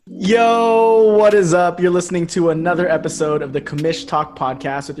Yo, what is up? You're listening to another episode of the Commish Talk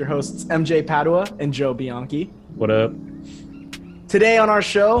podcast with your hosts MJ Padua and Joe Bianchi. What up? Today on our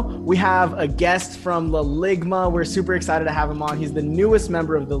show, we have a guest from La Ligma. We're super excited to have him on. He's the newest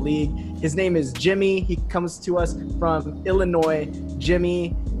member of the league. His name is Jimmy. He comes to us from Illinois.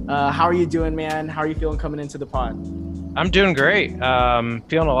 Jimmy, how are you doing, man? How are you feeling coming into the pod? I'm doing great.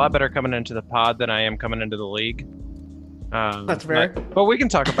 Feeling a lot better coming into the pod than I am coming into the league. That's fair. But we can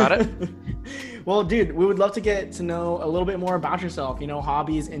talk about it. Well, dude, we would love to get to know a little bit more about yourself. You know,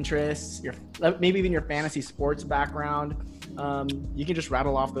 hobbies, interests, maybe even your fantasy sports background. You can just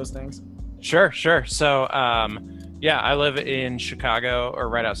rattle off those things. Sure. So, I live in Chicago, or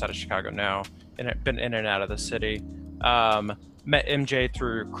right outside of Chicago now, and I've been in and out of the city. Met MJ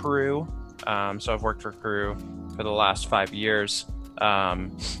through Crew. So I've worked for Crew for the last 5 years. I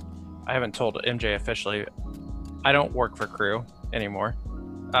haven't told MJ officially. I don't work for Crew anymore.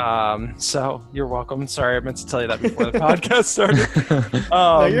 So you're welcome. Sorry, I meant to tell you that before the podcast started.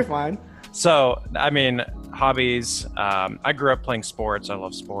 No, you're fine. So, I mean, hobbies. I grew up playing sports. I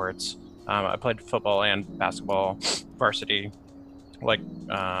love sports. I played football and basketball, varsity,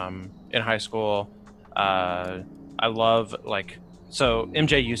 in high school. I love, so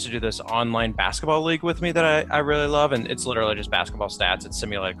MJ used to do this online basketball league with me that I really love, and it's literally just basketball stats. It's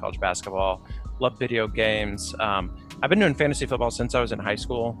simulated college basketball. Love video games. I've been doing fantasy football since I was in high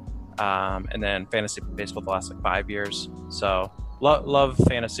school, and then fantasy baseball the last 5 years. So love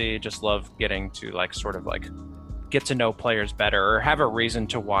fantasy. Just love getting to get to know players better, or have a reason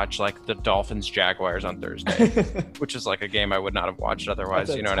to watch the Dolphins Jaguars on Thursday, which is a game I would not have watched otherwise.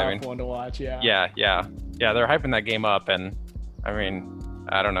 That's you know what I mean? One to watch, yeah. Yeah. They're hyping that game up, and I mean,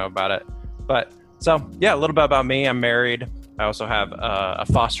 I don't know about it, but so yeah, a little bit about me. I'm married. I also have a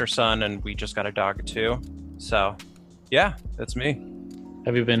foster son, and we just got a dog too. So, yeah, that's me.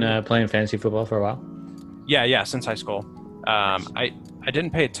 Have you been playing fantasy football for a while? Yeah, since high school. I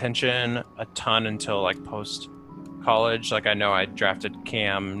didn't pay attention a ton until post college. I know I drafted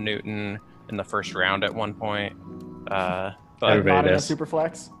Cam Newton in the first round at one point. But Everybody not in a does. super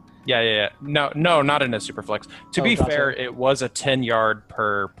flex? Yeah. No, not in a super flex. To be gotcha. fair, it was a 10-yard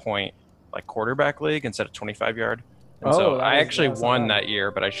per point quarterback league instead of 25-yard. And so I actually won that year,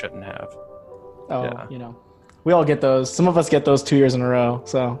 but I shouldn't have. Oh, Yeah. you know, we all get those. Some of us get those 2 years in a row.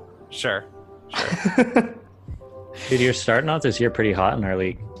 So Sure. Dude, you're starting off this year pretty hot in our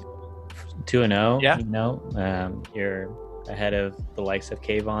league. 2-0. Yeah. You know, you're ahead of the likes of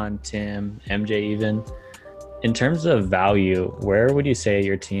Kayvon, Tim, MJ even. In terms of value, where would you say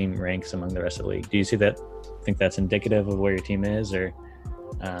your team ranks among the rest of the league? Do you think that's indicative of where your team is, or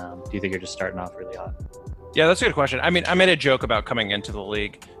do you think you're just starting off really hot? Yeah, that's a good question. I mean, I made a joke about coming into the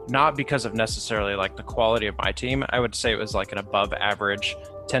league, not because of necessarily the quality of my team. I would say it was an above average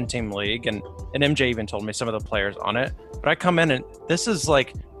 10-team league. And MJ even told me some of the players on it. But I come in and this is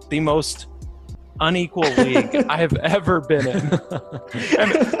the most unequal league I have ever been in.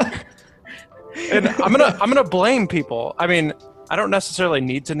 And I'm gonna blame people. I mean, I don't necessarily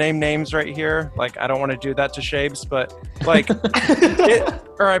need to name names right here. I don't want to do that to Shabes, but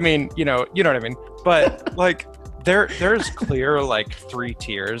you know what I mean. But there's clear 3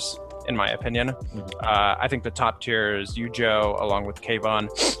 tiers in my opinion. I think the top tier is you, Joe, along with Kayvon.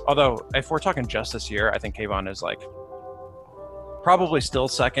 Although if we're talking just this year, I think Kayvon is probably still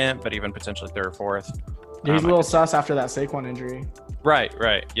second, but even potentially third or fourth. he's a little sus after that Saquon injury. Right,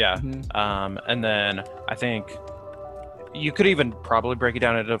 yeah. Mm-hmm. And then I think you could even probably break it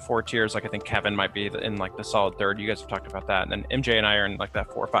down into 4 tiers. I think Kevin might be in the solid third. You guys have talked about that. And then MJ and I are in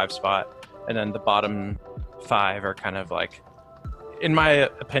that 4 or 5 spot. And then the bottom 5 are kind of in my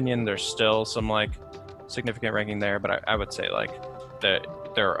opinion, there's still some significant ranking there, but I would say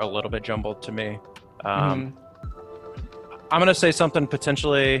they're a little bit jumbled to me. I'm going to say something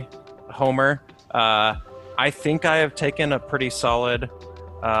potentially homer. I think I have taken a pretty solid,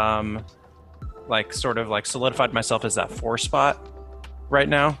 solidified myself as that 4 spot right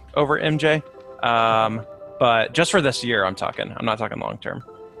now over MJ. But just for this year, I'm not talking long term.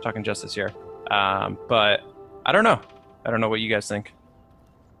 I'm talking just this year. But I don't know. I don't know what you guys think.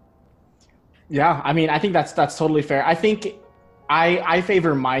 Yeah, I mean, I think that's totally fair. I think I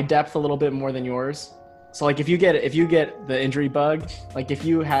favor my depth a little bit more than yours. So if you get the injury bug, if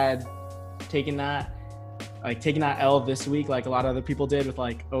you had taken that L this week, a lot of other people did with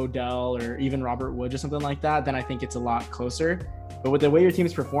Odell or even Robert Woods or something like that, then I think it's a lot closer. But with the way your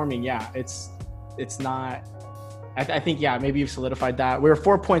team's performing, yeah, it's not. I think, yeah, maybe you've solidified that. We were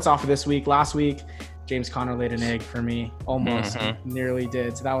 4 points off of this week. Last week, James Conner laid an egg for me. Almost nearly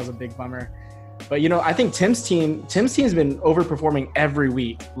did. So that was a big bummer. But I think Tim's team's been overperforming every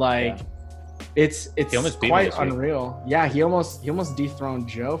week. Like it's quite unreal. Yeah, he almost dethroned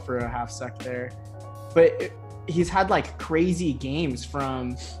Joe for a half sec there. But he's had like crazy games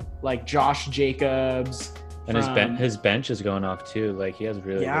from like Josh Jacobs. And his bench is going off too. Like he has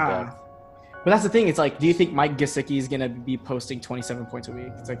really good depth. But that's the thing. It's like, do you think Mike Gesicki is going to be posting 27 points a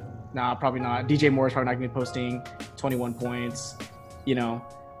week? It's like, nah, probably not. DJ Moore is probably not going to be posting 21 points.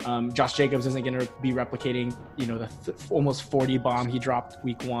 Josh Jacobs isn't going to be replicating, the almost 40 bomb he dropped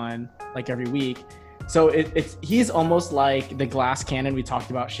week 1, like every week. So he's almost like the glass cannon we talked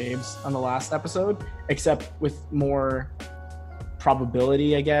about Shabes on the last episode, except with more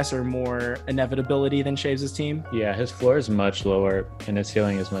probability, I guess, or more inevitability than Shabes' team. Yeah, his floor is much lower and his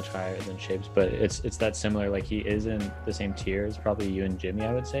ceiling is much higher than Shabes, but it's that similar. Like he is in the same tier as probably you and Jimmy,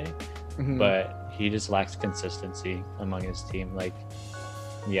 I would say, but he just lacks consistency among his team. Like,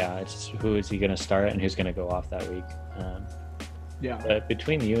 yeah, it's who is he going to start and who's going to go off that week. But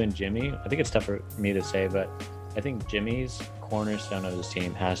between you and Jimmy, I think it's tough for me to say, but I think Jimmy's cornerstone of his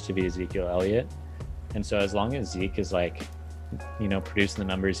team has to be Ezekiel Elliott. And so as long as Zeke is like, producing the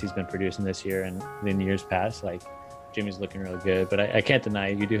numbers he's been producing this year and in years past, like Jimmy's looking really good. But I can't deny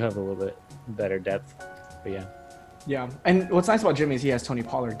you do have a little bit better depth. But yeah. And what's nice about Jimmy is he has Tony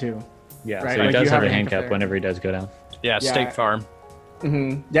Pollard too. Yeah, right? So he does have a handcuff whenever he does go down. Yeah, State Farm.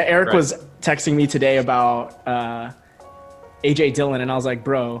 Mm-hmm. Yeah, Eric was texting me today about AJ Dillon, and I was like,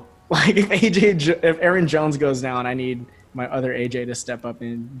 bro, like if Aaron Jones goes down, I need my other AJ to step up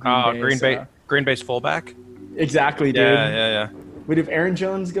in Green Bay's fullback. Exactly, dude. Yeah. But if Aaron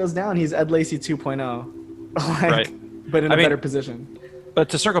Jones goes down, he's Ed Lacy 2.0. Right. But in a better position. But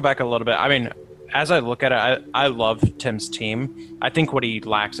to circle back a little bit, I mean, as I look at it, I love Tim's team. I think what he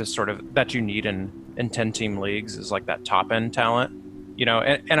lacks is sort of that you need in 10-team leagues is like that top-end talent.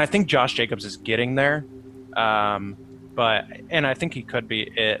 And I think Josh Jacobs is getting there. And I think he could be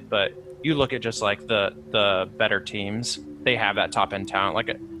it. But you look at just like the better teams, they have that top-end talent.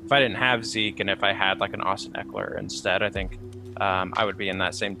 Like, if I didn't have Zeke and if I had like an Austin Eckler instead, I think I would be in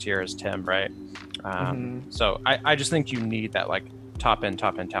that same tier as Tim, right? So I just think you need that like top end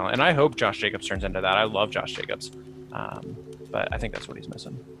talent. And I hope Josh Jacobs turns into that. I love Josh Jacobs. But I think that's what he's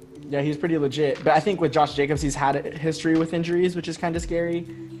missing. Yeah, he's pretty legit. But I think with Josh Jacobs, he's had a history with injuries, which is kind of scary.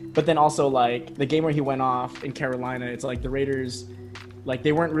 But then also like the game where he went off in Carolina, it's like the Raiders, like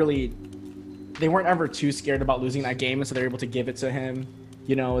they weren't ever too scared about losing that game. And so they're able to give it to him.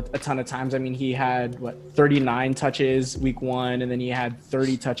 A ton of times. I mean, he had 39 touches week 1, and then he had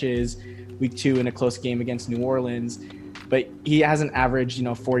 30 touches week 2 in a close game against New Orleans. But he hasn't averaged,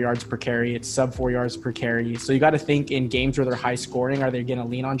 4 yards per carry. It's sub 4 yards per carry. So you got to think in games where they're high scoring, are they going to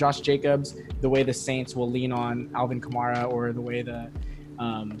lean on Josh Jacobs the way the Saints will lean on Alvin Kamara, or the way the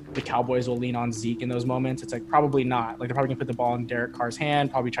Cowboys will lean on Zeke in those moments? It's like probably not. Like they're probably going to put the ball in Derek Carr's hand,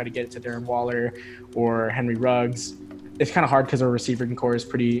 probably try to get it to Darren Waller or Henry Ruggs. It's kind of hard because our receiving core is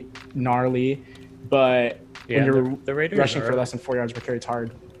pretty gnarly, but when you're the Raiders rushing for less than 4 yards per carry, it's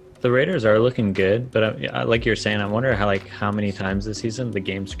hard. The Raiders are looking good, but like you're saying, I wonder how many times this season the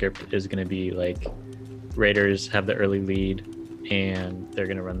game script is going to be like Raiders have the early lead and they're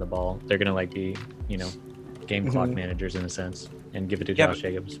going to run the ball. They're going to be game clock managers in a sense and give it to Josh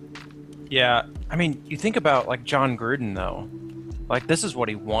Jacobs. Yeah, I mean, you think about like John Gruden though, like this is what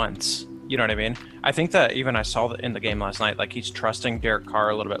he wants. You know what I mean? I think that even I saw that in the game last night, like he's trusting Derek Carr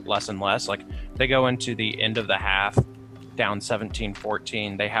a little bit less and less. Like they go into the end of the half down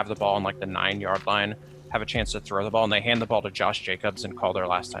 17-14. They have the ball on like the 9-yard line, have a chance to throw the ball, and they hand the ball to Josh Jacobs and call their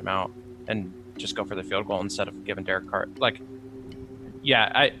last time out and just go for the field goal instead of giving Derek Carr. Like,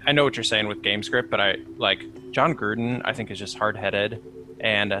 yeah, I know what you're saying with game script, but I like John Gruden, I think is just hard-headed.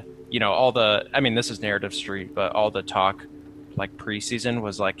 And, this is Narrative Street, but all the talk like preseason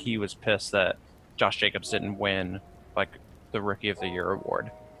was like he was pissed that Josh Jacobs didn't win like the Rookie of the Year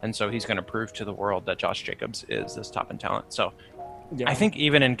award, and so he's going to prove to the world that Josh Jacobs is this top end talent. So I think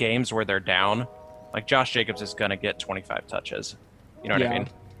even in games where they're down, like Josh Jacobs is going to get 25 touches. You know what I mean?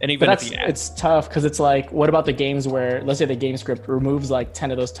 And even if it's tough because it's like, what about the games where, let's say the game script removes like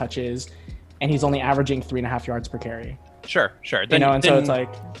 10 of those touches and he's only averaging 3.5 yards per carry? Sure. So it's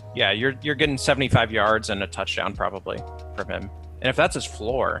like, yeah, you're getting 75 yards and a touchdown probably from him. And if that's his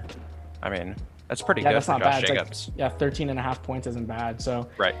floor, I mean, that's pretty good for Josh Jacobs. 13.5 points isn't bad. So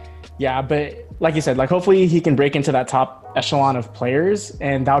right. Yeah, but like you said, like hopefully he can break into that top echelon of players,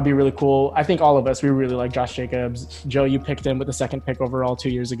 and that would be really cool. I think all of us, we really like Josh Jacobs. Joe, you picked him with the 2nd pick overall 2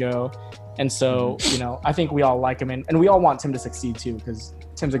 years ago. And so, I think we all like him, and we all want Tim to succeed too, because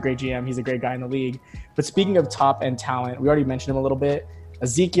Tim's a great GM. He's a great guy in the league. But speaking of top end talent, we already mentioned him a little bit.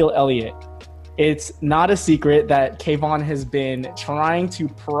 Ezekiel Elliott. It's not a secret that Kayvon has been trying to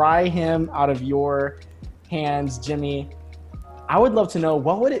pry him out of your hands, Jimmy. I would love to know,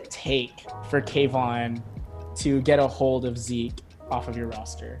 what would it take for Kayvon to get a hold of Zeke off of your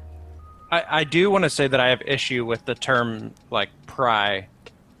roster? I do want to say that I have issue with the term like pry,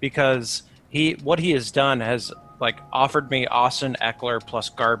 because what he has done has like offered me Austin Eckler plus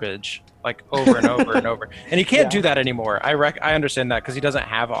garbage like over and over and over, and he can't do that anymore. I understand that because he doesn't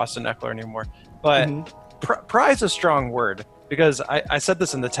have Austin Eckler anymore, but pry is a strong word, because I said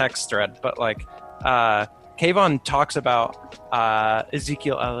this in the text thread, but like Kayvon talks about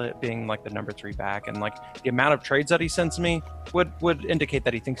Ezekiel Elliott being like the number 3 back, and like the amount of trades that he sends me would indicate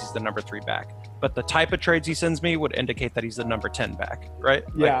that he thinks he's the number 3 back. But the type of trades he sends me would indicate that he's the number 10 back, right?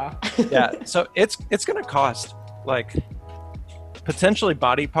 Yeah. Like, yeah. So it's going to cost like potentially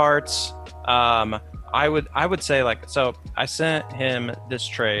body parts. I would say like, so I sent him this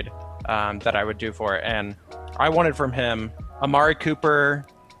trade that I would do for it, and I wanted from him Amari Cooper.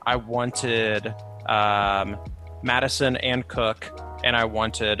 I wanted Madison and Cook, and I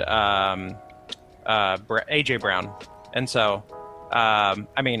wanted AJ Brown. And so,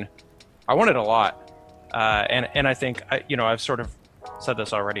 I mean, I wanted a lot, and I think I've sort of said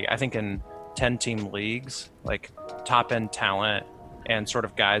this already. I think in 10-team leagues, like top end talent and sort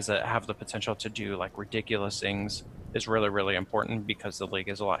of guys that have the potential to do like ridiculous things is really, really important, because the league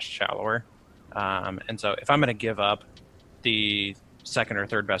is a lot shallower. And so if I'm going to give up the second or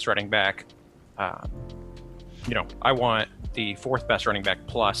third best running back, I want the 4th best running back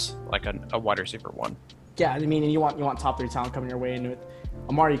plus like a wide receiver 1. Yeah, I mean, and you want top 3 talent coming your way. And with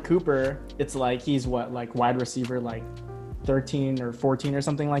Amari Cooper, it's like he's like wide receiver like 13 or 14 or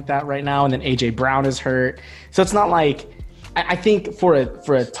something like that right now, and then AJ Brown is hurt. So it's not like, I think for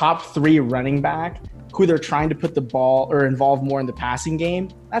a top 3 running back who they're trying to put the ball or involve more in the passing game,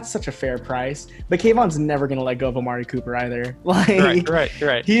 that's such a fair price. But Kayvon's never going to let go of Amari Cooper either. Like,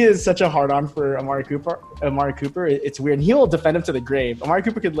 Right. He is such a hard-on for Amari Cooper. It's weird. And he will defend him to the grave. Amari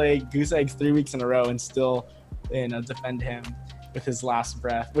Cooper could lay goose eggs 3 weeks in a row and still defend him with his last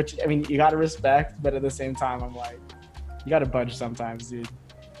breath, which, I mean, you got to respect, but at the same time, I'm like, you got to budge sometimes, dude.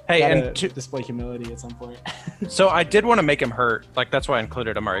 Hey, and to display humility at some point. So I did want to make him hurt. Like, that's why I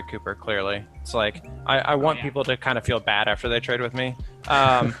included Amari Cooper, clearly. It's like, I want people to kind of feel bad after they trade with me.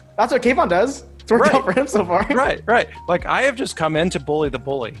 That's what Kayvon does. It's worked out for him so far. Right. Like, I have just come in to bully the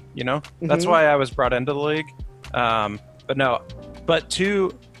bully, That's why I was brought into the league.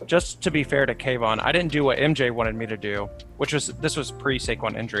 Just to be fair to Kayvon, I didn't do what MJ wanted me to do, this was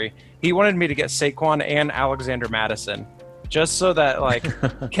pre-Saquon injury. He wanted me to get Saquon and Alexander Madison, just so that like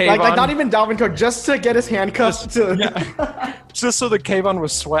Kayvon, like not even Dalvin Cook, just to get his handcuffs just so that Kayvon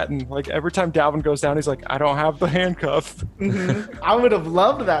was sweating. Like every time Dalvin goes down, he's like, I don't have the handcuff. I would have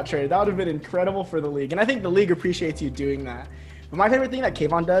loved that trade. That would have been incredible for the league, and I think the league appreciates you doing that. But my favorite thing that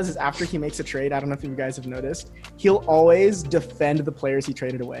Kayvon does is after he makes a trade, I don't know if you guys have noticed, he'll always defend the players he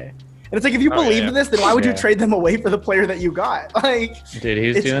traded away. And it's like, if you believe in this, then why would you trade them away for the player that you got? Like, dude, he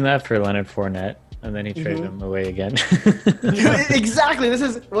was doing that for Leonard Fournette, and then he traded him away again. Exactly. This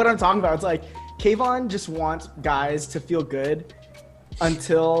is what I'm talking about. It's like Kayvon just wants guys to feel good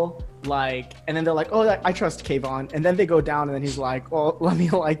until like, and then they're like, oh, I trust Kayvon. And then they go down, and then he's like, well, let me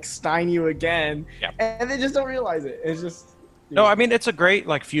like Stein you again. Yep. And they just don't realize it. It's just. No, I mean, it's a great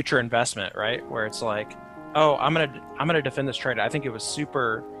like future investment, right? Where it's like, oh, I'm gonna defend this trade. I think it was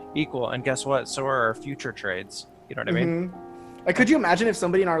super equal, and guess what? So are our future trades. You know what I mean? Like, could you imagine if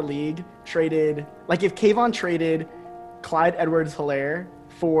somebody in our league traded, like if Kayvon traded Clyde Edwards-Helaire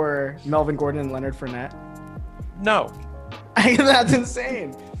for Melvin Gordon and Leonard Fournette? No. That's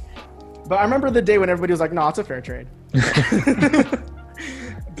insane. But I remember the day when everybody was like, no, it's a fair trade.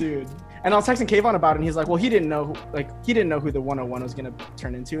 Dude. And I was texting Kayvon about it, and he's like, well, he didn't know who the 101 was going to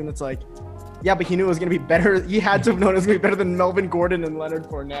turn into. And it's like, yeah, but he knew it was going to be better. He had to have known it was going to be better than Melvin Gordon and Leonard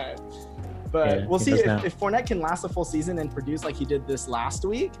Fournette. But we'll see if Fournette can last a full season and produce like he did this last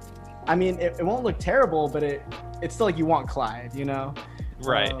week. I mean, it won't look terrible, but it's still like you want Clyde,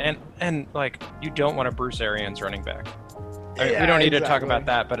 Right. And like, you don't want a Bruce Arians running back. We don't need to talk about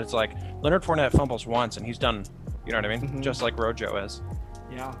that, but it's like Leonard Fournette fumbles once and he's done. You know what I mean? Just like Rojo is.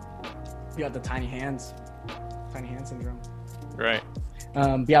 Yeah. You got the tiny hand syndrome. Right.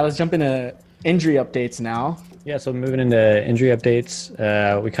 Let's jump into injury updates now. Yeah, so moving into injury updates,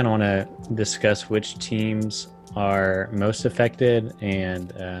 we kind of want to discuss which teams are most affected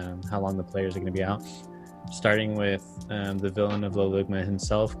and how long the players are going to be out. Starting with the villain of La Ligma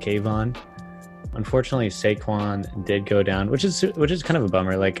himself, Kayvon. Unfortunately, Saquon did go down, which is kind of a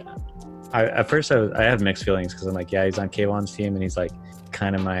bummer. Like, at first I have mixed feelings because I'm like, yeah, he's on Kayvon's team and he's like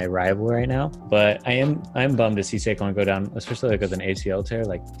kind of my rival right now. But I'm bummed to see Saquon go down, especially like with an ACL tear.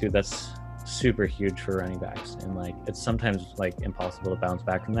 Like, dude, that's super huge for running backs, and like it's sometimes like impossible to bounce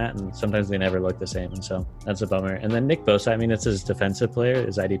back from that, and sometimes they never look the same, and so that's a bummer. And then Nick Bosa, I mean, it's his defensive player,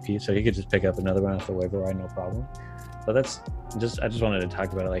 his IDP, so he could just pick up another one off the waiver wire, no problem. But that's just, I just wanted to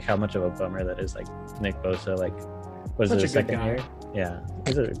talk about it, like how much of a bummer that is. Like Nick Bosa, like was Such it a his good second guy. year? Yeah,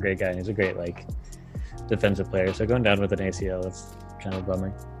 he's a great guy, and he's a great like defensive player. So going down with an ACL, it's kind of a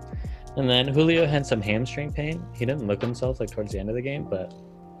bummer. And then Julio had some hamstring pain. He didn't look himself like towards the end of the game, but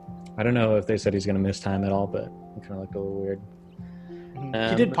I don't know if they said he's going to miss time at all, but it kind of looked a little weird.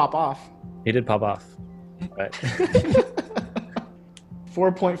 He did pop off. He did pop off, but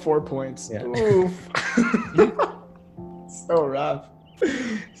 4.4 points. Yeah. Oof. So rough.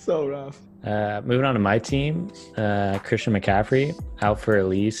 So rough. moving on to my team, Christian McCaffrey out for at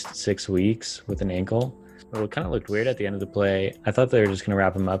least 6 weeks with an ankle. Well, it kind of looked weird at the end of the play. I thought they were just going to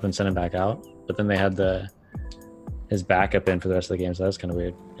wrap him up and send him back out, but then they had his backup in for the rest of the game, so that was kind of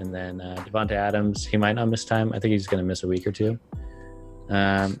weird. And then Devontae Adams, he might not miss time. I think he's going to miss a week or two.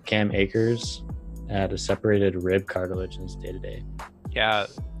 Cam Akers had a separated rib cartilage in his day-to-day. Yeah,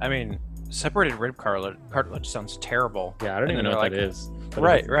 I mean, separated rib cartilage sounds terrible. Yeah, I don't And even then know what they're that is. but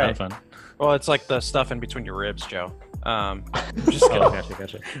Right, it's right. kind of fun. Well, it's like the stuff in between your ribs, Joe. Just Oh,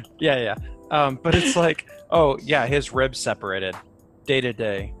 gotcha. yeah. But it's like, oh yeah, his ribs separated, day to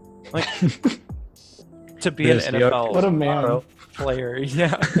day. Like to be an Yes, NFL What a man. player,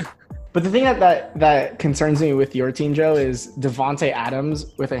 yeah. But the thing that concerns me with your team, Joe, is Devontae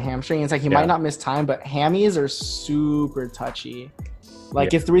Adams with a hamstring. It's like he Yeah. might not miss time, but hammies are super touchy.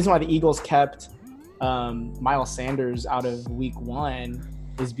 Like Yeah. it's the reason why the Eagles kept Miles Sanders out of week 1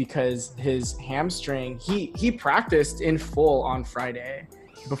 is because his hamstring, he practiced in full on Friday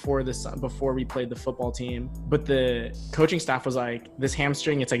before we played the football team, but the coaching staff was like, this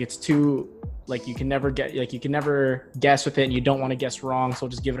hamstring, it's too, like you can never guess with it, and you don't want to guess wrong, so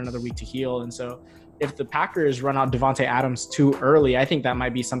just give it another week to heal. And so if the Packers run out Devontae Adams too early, I think that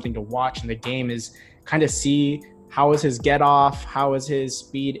might be something to watch in the game, is kind of see how is his get off, how is his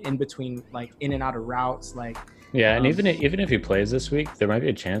speed in between, like in and out of routes, like. Yeah, and even if he plays this week, there might be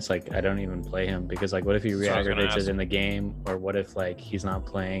a chance like I don't even play him, because like what if he what I was gonna re-aggravates ask. it in the game, or what if like he's not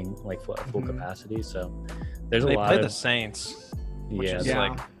playing like full Mhm. capacity? So there's They a lot play of the Saints, which yeah, is Yeah.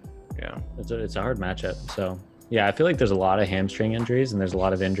 like, yeah. it's a hard matchup. So yeah, I feel like there's a lot of hamstring injuries, and there's a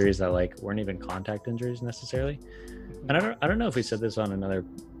lot of injuries that like weren't even contact injuries necessarily. And I don't know if we said this on another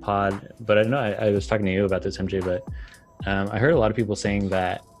pod, but I know I was talking to you about this, MJ, but I heard a lot of people saying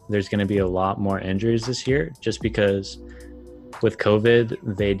that there's going to be a lot more injuries this year, just because with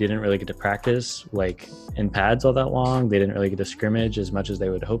COVID, they didn't really get to practice like in pads all that long. They didn't really get to scrimmage as much as they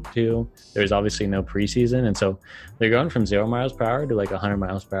would hope to. There's obviously no preseason. And so they're going from 0 miles per hour to like 100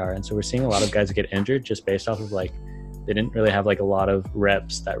 miles per hour. And so we're seeing a lot of guys get injured just based off of like, they didn't really have like a lot of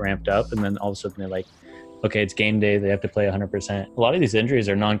reps that ramped up. And then all of a sudden they're like, okay, it's game day. They have to play 100%. A lot of these injuries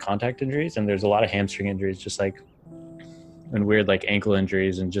are non-contact injuries. And there's a lot of hamstring injuries, just like, and weird like ankle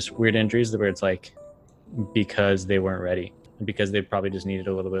injuries and just weird injuries where it's like because they weren't ready and because they probably just needed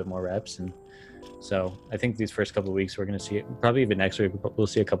a little bit more reps. And so I think these first couple of weeks we're going to see it, probably even next week we'll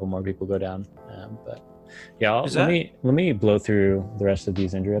see a couple more people go down. But yeah, let me blow through the rest of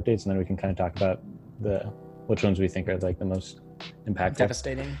these injury updates, and then we can kind of talk about which ones we think are like the most impactful.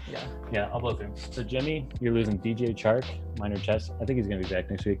 Devastating. Yeah, I'll blow through. So Jimmy, you're losing DJ Chark, minor chest. I think he's going to be back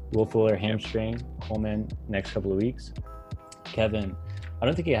next week. Will Fuller, hamstring. Holman, next couple of weeks. Kevin, I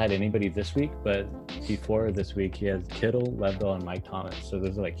don't think he had anybody this week, but before this week, he has Kittle, Le'Veon, and Mike Thomas. So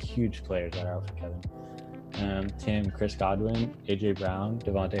those are like huge players that are out for Kevin. Tim, Chris Godwin, AJ Brown,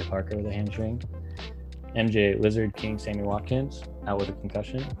 Devontae Parker with a hamstring. MJ, Lizard King, Sammy Watkins, out with a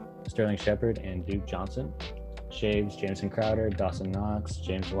concussion. Sterling Shepard and Duke Johnson. Shaves, Jameson Crowder, Dawson Knox,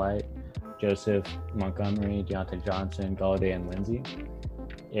 James White, Joseph Montgomery, Deontay Johnson, Galladay, and Lindsey.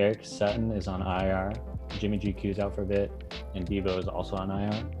 Eric Sutton is on IR. Jimmy GQ is out for a bit, and Debo is also on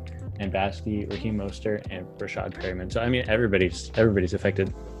IR. And Baskey, Raheem Mostert, and Rashad Perriman. So I mean, everybody's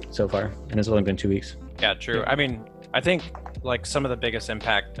affected so far, and it's only been 2 weeks. Yeah, true. I mean, I think like some of the biggest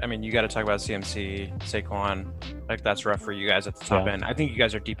impact, I mean, you got to talk about CMC, Saquon. Like that's rough for you guys at the top end. I think you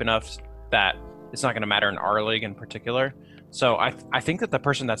guys are deep enough that it's not going to matter in our league in particular. So I think that the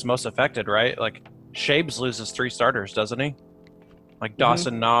person that's most affected, right? Like Shabes loses 3 starters, doesn't he? Like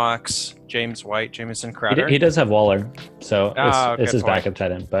Dawson Knox, James White, Jamison Crowder. He does have Waller, so it's his point. backup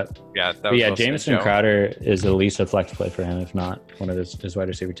tight end. But Yeah, Jamison Crowder is at least a flex play for him, if not one of his wide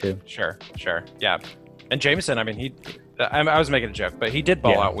receiver too. Sure. Yeah. And Jameson, I mean, I was making a joke, but he did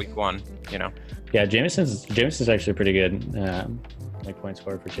ball out week 1, you know. Yeah, Jameson's actually pretty good. like point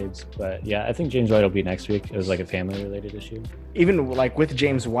scorer for Shades. But yeah, I think James White will be next week. It was like a family related issue. Even like with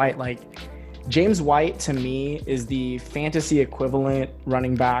James White, like James White to me is the fantasy equivalent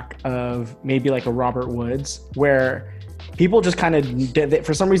running back of maybe like a Robert Woods, where people just kind of,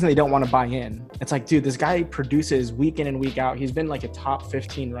 for some reason, they don't want to buy in. It's like, dude, this guy produces week in and week out. He's been like a top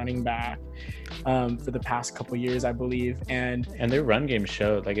 15 running back for the past couple years, I believe. And their run game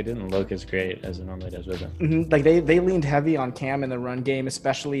showed like it didn't look as great as it normally does with him. Like they leaned heavy on Cam in the run game,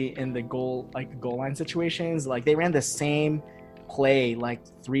 especially in the goal line situations. Like they ran the same play like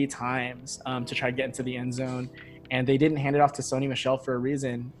 3 times to try to get into the end zone, and they didn't hand it off to Sony Michel for a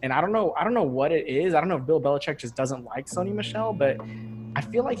reason. And I don't know what it is. I don't know if Bill Belichick just doesn't like Sony Michel, but I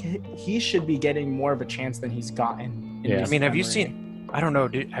feel like he should be getting more of a chance than he's gotten. I mean, have you seen? I don't know,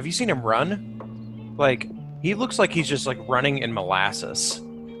 dude. Have you seen him run? Like he looks like he's just like running in molasses.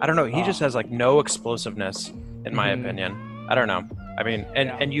 I don't know. He just has like no explosiveness, in my opinion. I don't know. I mean,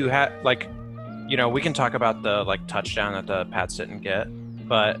 and you had like, you know, we can talk about the like touchdown that the Pats didn't get,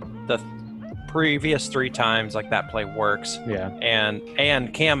 but the previous 3 times like that play works. Yeah.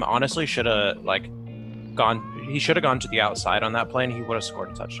 And Cam honestly should have like gone. He should have gone to the outside on that play, and he would have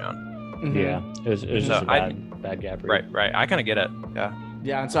scored a touchdown. Yeah. It was just a bad gap. Right. I kind of get it. Yeah.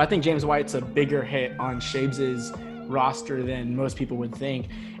 Yeah, and so I think James White's a bigger hit on Shabes' roster than most people would think.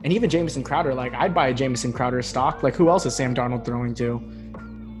 And even Jamison Crowder, like I'd buy a Jamison Crowder stock. Like who else is Sam Darnold throwing to?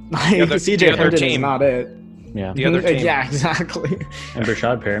 Like CJ Herndon is not it. Yeah. The other team. Yeah, exactly. And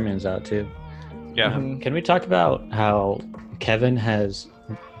Brashad Perriman's out too. Yeah. Can we talk about how Kevin has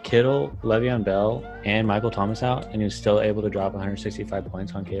Kittle, Le'Veon Bell, and Michael Thomas out, and he's still able to drop 165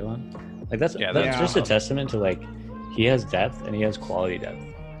 points on Kayvon? Like that's just a testament to like he has depth and he has quality depth.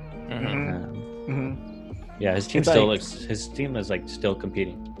 Yeah, his team his team is like still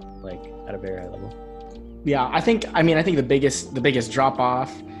competing, like at a very high level. Yeah, I think the biggest drop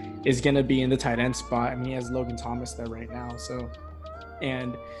off is gonna be in the tight end spot. I mean, he has Logan Thomas there right now, so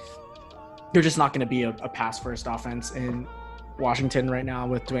and they're just not gonna be a pass first offense in Washington right now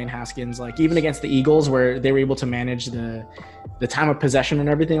with Dwayne Haskins. Like even against the Eagles, where they were able to manage the time of possession and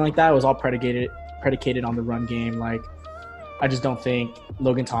everything like that, it was all predicated on the run game. Like I just don't think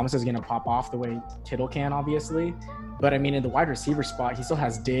Logan Thomas is going to pop off the way Kittle can, obviously. But I mean, in the wide receiver spot, he still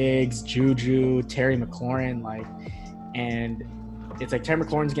has Diggs, Juju, Terry McLaurin, like, and it's like Terry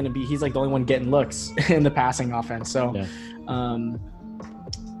McLaurin's going to be, he's like the only one getting looks in the passing offense. So,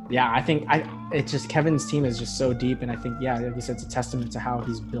 I think it's just Kevin's team is just so deep. And I think, like you said, it's a testament to how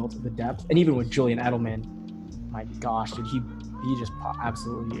he's built the depth. And even with Julian Edelman, my gosh, dude, he just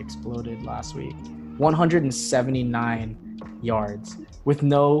absolutely exploded last week. 179 yards with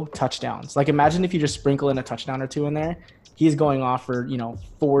no touchdowns. Like imagine if you just sprinkle in a touchdown or 2 in there, he's going off for,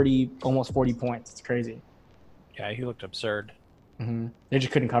 almost 40 points. It's crazy. Yeah, he looked absurd. They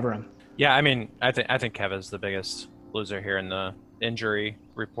just couldn't cover him. Yeah, I mean, I think Kevin's the biggest loser here in the injury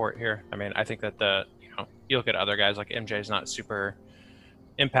report here. I mean, I think that you look at other guys like MJ's not super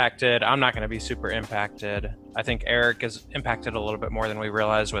impacted. I'm not going to be super impacted. I think Eric is impacted a little bit more than we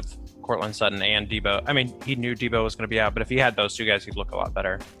realized with Cortland Sutton and Debo. I mean, he knew Debo was going to be out, but if he had those 2 guys, he'd look a lot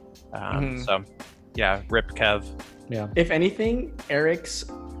better. So, yeah, rip Kev. Yeah. If anything, Eric's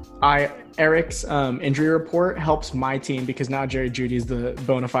injury report helps my team because now Jerry Jeudy is the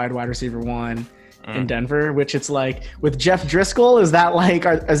bona fide wide receiver 1 in Denver, which it's like with Jeff Driscoll, is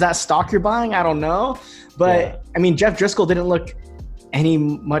that stock you're buying? I don't know. But I mean, Jeff Driscoll didn't look he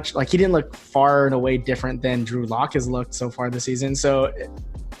didn't look far and away different than Drew Lock has looked so far this season. So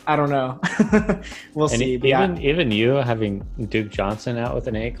I don't know. We'll see. Even you having Duke Johnson out with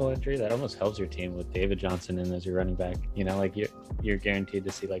an ankle injury, that almost helps your team with David Johnson in as your running back. Like you're guaranteed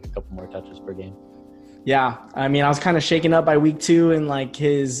to see like a couple more touches per game. Yeah. I mean, I was kind of shaken up by week 2 and like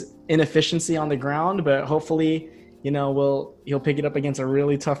his inefficiency on the ground, but hopefully, he'll pick it up against a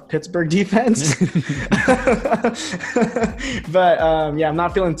really tough Pittsburgh defense. But I'm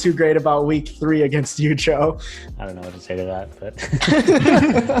not feeling too great about week 3 against you, Joe. I don't know what to say to that,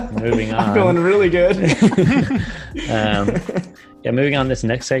 but moving on. I'm feeling really good. Moving on this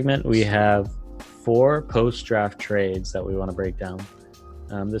next segment, we have 4 post-draft trades that we want to break down.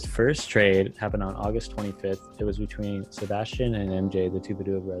 This first trade happened on August 25th. It was between Sebastian and MJ, the two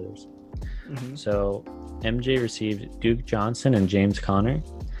Padua brothers. So MJ received Duke Johnson and James Conner,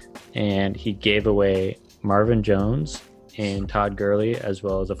 and he gave away Marvin Jones and Todd Gurley, as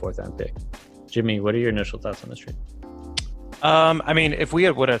well as a 4th-round pick. Jimmy, what are your initial thoughts on this trade? I mean, if we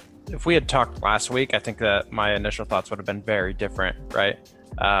had talked last week, I think that my initial thoughts would have been very different, right?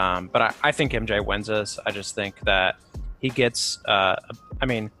 But I think MJ wins this. I just think that he gets. I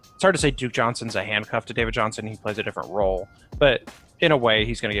mean, it's hard to say Duke Johnson's a handcuff to David Johnson. He plays a different role, but in a way,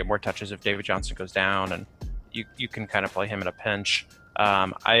 he's going to get more touches if David Johnson goes down, and you can kind of play him in a pinch.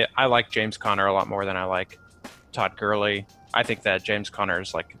 I like James Conner a lot more than I like Todd Gurley. I think that James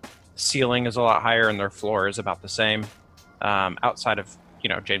Conner's like ceiling is a lot higher and their floor is about the same, outside of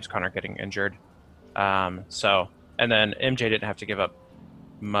James Conner getting injured. And then MJ didn't have to give up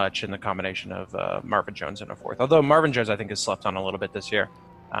much in the combination of Marvin Jones in a fourth. Although Marvin Jones I think has slept on a little bit this year.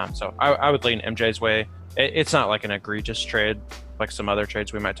 So I would lean MJ's way. It's not like an egregious trade like some other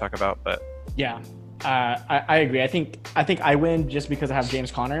trades we might talk about, but yeah. I agree. I think I win just because I have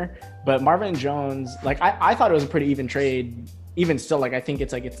James Conner, but Marvin Jones, like I thought it was a pretty even trade. Even still, like I think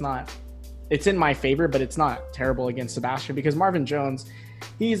it's in my favor, but it's not terrible against Sebastian because Marvin Jones,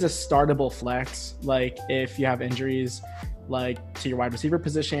 he's a startable flex. Like if you have injuries, like to your wide receiver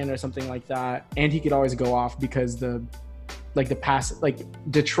position or something like that, and he could always go off because the pass, like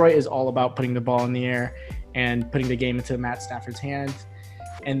Detroit is all about putting the ball in the air and putting the game into Matt Stafford's hand,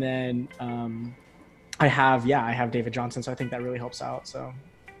 and then I have David Johnson, so I think that really helps out. So,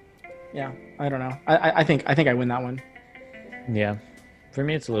 yeah, I don't know. I think I win that one. Yeah, for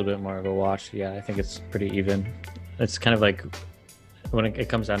me, it's a little bit more of a wash. Yeah, I think it's pretty even. It's kind of like when it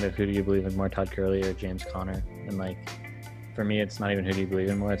comes down to who do you believe in more, Todd Gurley or James Conner, and like for me, it's not even who do you believe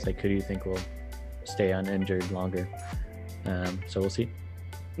in more. It's like who do you think will stay uninjured longer. So we'll see.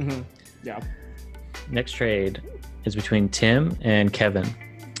 Mm-hmm. Yeah. Next trade is between Tim and Kevin.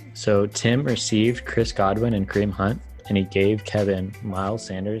 So Tim received Chris Godwin and Kareem Hunt, and he gave Kevin Miles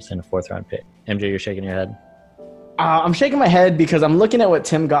Sanders and a 4th-round pick. MJ, you're shaking your head. I'm shaking my head because I'm looking at what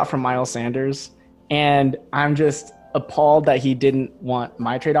Tim got from Miles Sanders, and I'm just appalled that he didn't want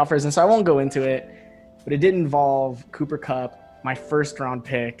my trade offers. And so I won't go into it, but it did involve Cooper Kupp, my 1st-round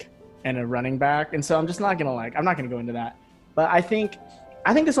pick, and a running back. And so I'm just not going to I'm not going to go into that. But I think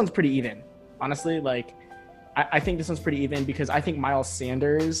this one's pretty even, honestly. Like, I think this one's pretty even because I think Miles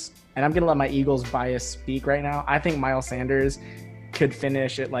Sanders, and I'm going to let my Eagles bias speak right now. I think Miles Sanders could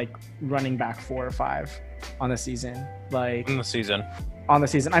finish at like running back 4 or 5 on the season. Like on the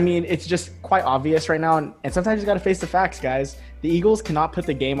season. I mean, it's just quite obvious right now. And sometimes you got to face the facts, guys. The Eagles cannot put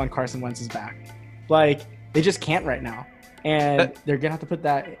the game on Carson Wentz's back. Like, they just can't right now. And they're going to have to put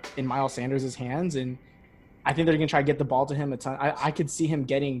that in Miles Sanders' hands. And I think they're going to try to get the ball to him a ton. I could see him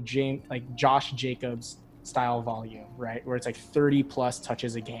getting Josh Jacobs style volume, right? Where it's like 30 plus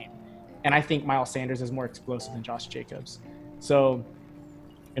touches a game. And I think Miles Sanders is more explosive than Josh Jacobs. So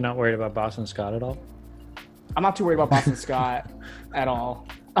you're not worried about Boston Scott at all? I'm not too worried about Boston Scott at all.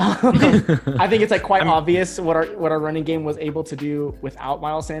 I think it's like quite obvious what our running game was able to do without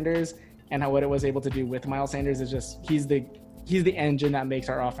Miles Sanders, and what it was able to do with Miles Sanders is just he's the engine that makes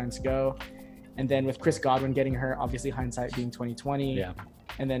our offense go. And then with Chris Godwin getting hurt, obviously hindsight being 2020. Yeah.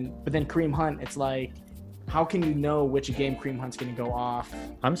 But then Kareem Hunt, it's like, how can you know which game Kareem Hunt's going to go off?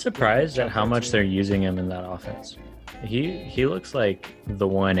 I'm surprised at how much they're using him in that offense. He looks like the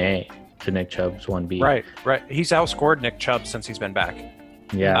 1A to Nick Chubb's 1B. Right. He's outscored Nick Chubb since he's been back.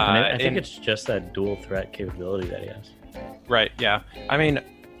 Yeah, and I think it's just that dual threat capability that he has. Right. Yeah. I mean,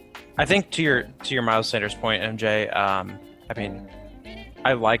 I think to your Miles Sanders point, MJ. I mean,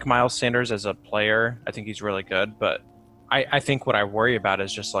 I like Miles Sanders as a player. I think he's really good, but I think what I worry about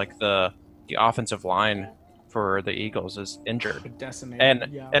is just like the offensive line for the Eagles is injured,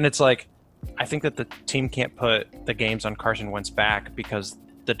 decimated. And it's like I think that the team can't put the games on Carson Wentz back because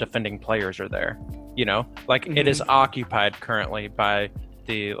the defending players are there. Mm-hmm. It is occupied currently by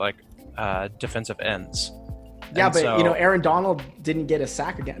the defensive ends. Yeah, and but Aaron Donald didn't get a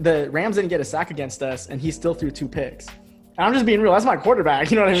sack again. The Rams didn't get a sack against us, and he still threw 2 picks. And I'm just being real. That's my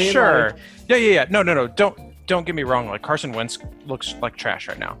quarterback. You know what I mean? Sure. Yeah. No. Don't get me wrong. Like Carson Wentz looks like trash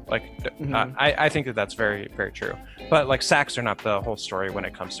right now. Mm-hmm. I think that that's very, very true. But like sacks are not the whole story when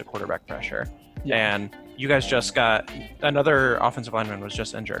it comes to quarterback pressure. Yeah. And you guys just got another offensive lineman was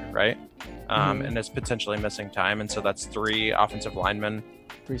just injured, right? Mm-hmm. And is potentially missing time. And so that's 3 offensive linemen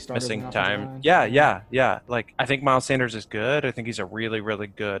 3 starters missing time. Yeah. Like I think Miles Sanders is good. I think he's a really, really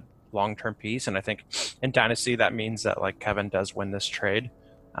good long-term piece. And I think in Dynasty that means that like Kevin does win this trade.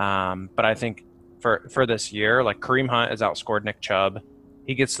 But I think for this year, like Kareem Hunt has outscored Nick Chubb.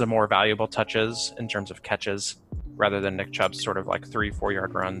 He gets the more valuable touches in terms of catches rather than Nick Chubb's sort of like 3-4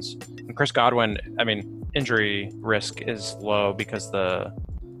 yard runs. And Chris Godwin, I mean, injury risk is low because the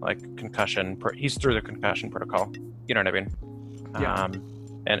concussion, he's through the concussion protocol. You know what I mean? Yeah.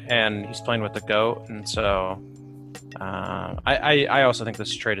 And he's playing with the GOAT. And so I also think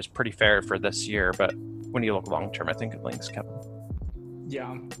this trade is pretty fair for this year, but when you look long-term, I think it leans Kevin.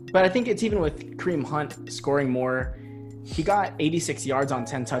 Yeah, but I think it's even with Kareem Hunt scoring more, he got 86 yards on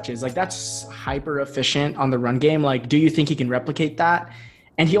 10 touches. Like, that's hyper efficient on the run game. Like, do you think he can replicate that?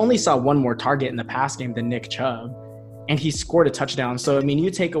 And he only saw one more target in the pass game than Nick Chubb, and he scored a touchdown. So, I mean, you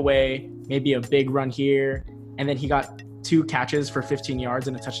take away maybe a big run here, and then he got 2 catches for 15 yards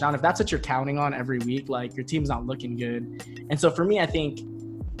and a touchdown. If that's what you're counting on every week, like, your team's not looking good. And so for me, I think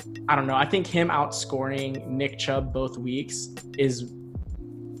him outscoring Nick Chubb both weeks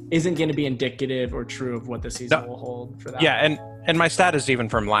isn't going to be indicative or true of what the season will hold for that. Yeah, and my stat is even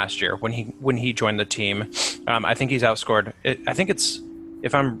from last year when he joined the team. I think he's outscored. I think it's,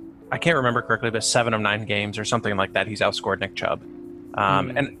 I can't remember correctly, but 7 of 9 games or something like that. He's outscored Nick Chubb.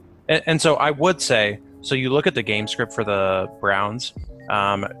 And so I would say, so you look at the game script for the Browns.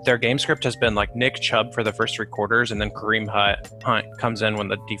 Their game script has been like Nick Chubb for the first 3 quarters, and then Kareem Hunt comes in when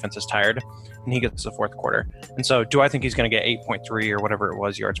the defense is tired, and he gets the 4th quarter. And so do I think he's going to get 8.3 or whatever it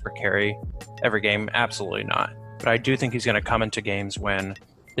was yards per carry every game? Absolutely not. But I do think he's going to come into games when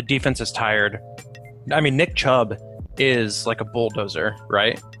the defense is tired. I mean, Nick Chubb is like a bulldozer,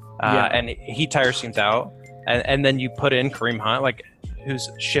 right? And he tires teams out. And then you put in Kareem Hunt, like, who's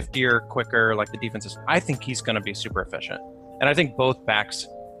shiftier, quicker, like the defense is. I think he's going to be super efficient. And I think both backs,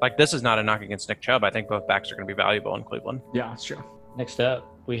 like, this is not a knock against Nick Chubb. I think both backs are going to be valuable in Cleveland. Yeah, that's true. Next up,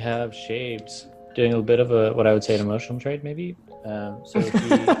 we have Shapes doing a bit of a, what I would say, an emotional trade, maybe. So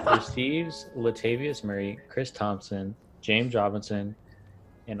he receives Latavius Murray, Chris Thompson, James Robinson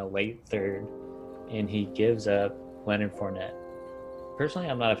in a late 3rd, and he gives up Leonard Fournette. Personally,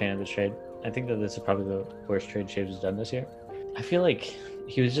 I'm not a fan of this trade. I think that this is probably the worst trade Shapes has done this year. I feel like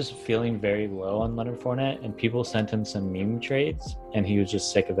he was just feeling very low on Leonard Fournette, and people sent him some meme trades, and he was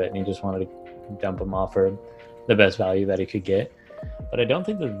just sick of it, and he just wanted to dump him off for the best value that he could get. But I don't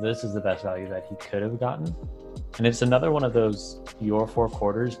think that this is the best value that he could have gotten. And it's another one of those, your 4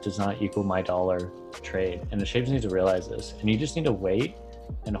 quarters does not equal my dollar trade. And the Shapes need to realize this. And you just need to wait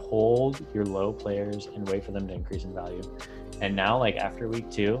and hold your low players and wait for them to increase in value. And now, like, after week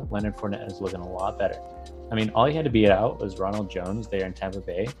 2, Leonard Fournette is looking a lot better. I mean, all he had to beat out was Ronald Jones there in Tampa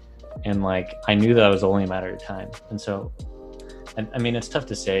Bay. And, like, I knew that was only a matter of time. And so, I mean, it's tough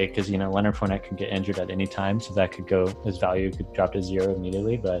to say because, you know, Leonard Fournette can get injured at any time. So that could go, his value could drop to 0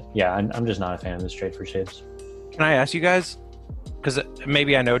 immediately. But yeah, I'm just not a fan of this trade for Shapes. Can I ask you guys, because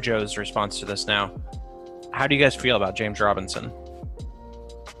maybe I know Joe's response to this now. How do you guys feel about James Robinson?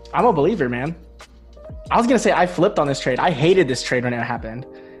 I'm a believer, man. I was going to say I flipped on this trade. I hated this trade when it happened.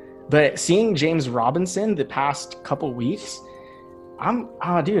 But seeing James Robinson the past couple weeks, I'm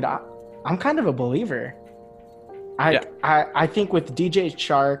kind of a believer. I think with DJ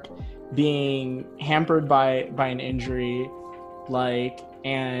Chark being hampered by an injury, like,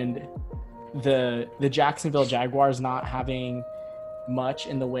 and the Jacksonville Jaguars not having much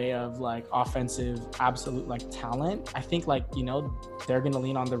in the way of like offensive absolute like talent, I think, like, you know, they're going to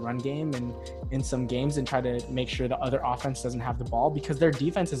lean on the run game and in some games and try to make sure the other offense doesn't have the ball because their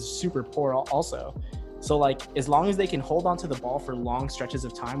defense is super poor also. So, like, as long as they can hold on to the ball for long stretches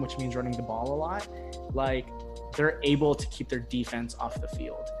of time, which means running the ball a lot, like, they're able to keep their defense off the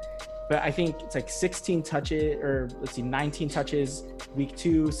field. But I think it's like 16 touches, or 19 touches week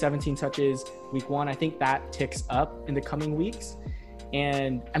 2, 17 touches week 1. I think that ticks up in the coming weeks.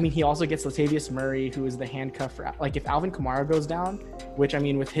 And I mean, he also gets Latavius Murray, who is the handcuff for, like, if Alvin Kamara goes down, which, I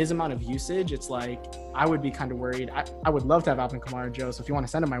mean, with his amount of usage, it's like, I would be kind of worried. I would love to have Alvin Kamara, Joe. So if you want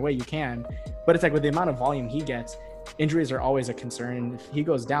to send him my way, you can. But it's like, with the amount of volume he gets, injuries are always a concern. If he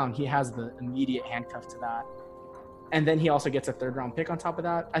goes down, he has the immediate handcuff to that. And then he also gets a 3rd round pick on top of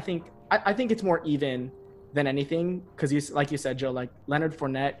that. I think it's more even than anything, because like you said, Joe, like, Leonard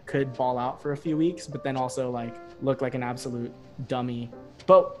Fournette could ball out for a few weeks, but then also like look like an absolute dummy.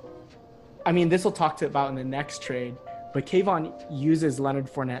 But I mean, this will talk about in the next trade, but Kayvon uses Leonard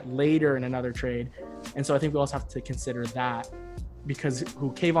Fournette later in another trade. And so I think we also have to consider that, because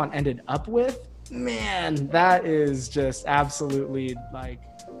who Kayvon ended up with, man, that is just absolutely like,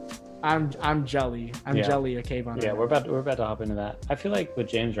 I'm jelly. Jelly of Kayvon. Yeah, we're about to hop into that. I feel like with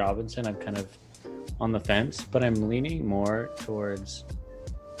James Robinson, I'm kind of on the fence, but I'm leaning more towards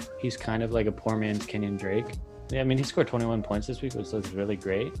he's kind of like a poor man's Kenyon Drake. Yeah, I mean, he scored 21 points this week, which looks really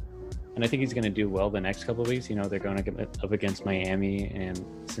great. And I think he's going to do well the next couple of weeks. You know, they're going up against Miami and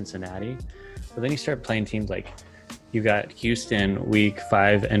Cincinnati. But then you start playing teams like, you got Houston week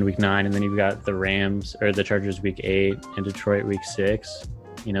 5 and week 9, and then you've got the Rams or the Chargers week 8 and Detroit week 6.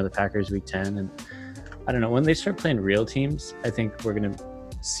 You know, the Packers week 10. And I don't know, when they start playing real teams, I think we're going to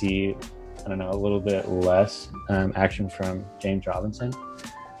see, I don't know, a little bit less action from James Robinson.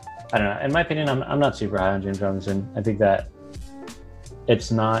 I don't know. In my opinion, I'm not super high on James Robinson. I think that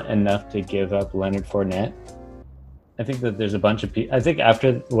it's not enough to give up Leonard Fournette. I think that there's a bunch of people. I think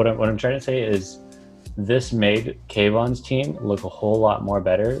after what I'm trying to say is this made Kayvon's team look a whole lot more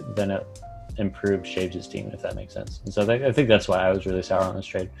better than it improved Shades' team, if that makes sense. And so I think that's why I was really sour on this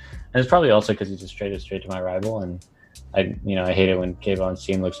trade. And it's probably also because he just traded straight to my rival, and I hate it when Kayvon's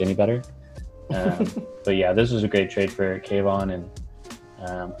team looks any better. But yeah, this was a great trade for Kayvon, and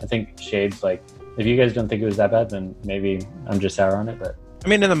I think Shades, like, if you guys don't think it was that bad, then maybe I'm just sour on it. But I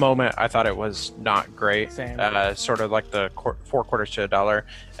mean, in the moment, I thought it was not great. Same. Sort of like the 4 quarters to $1,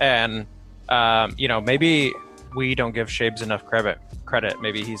 and maybe we don't give Shabes enough credit.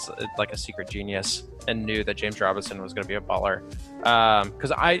 Maybe he's like a secret genius and knew that James Robinson was going to be a baller.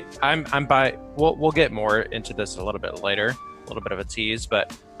 Because I'm by. We'll get more into this a little bit later, a little bit of a tease,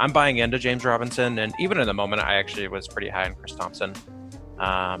 but I'm buying into James Robinson, and even in the moment, I actually was pretty high on Chris Thompson.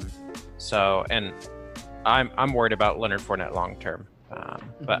 And I'm worried about Leonard Fournette long term.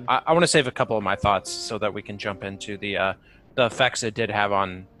 But I want to save a couple of my thoughts so that we can jump into the effects it did have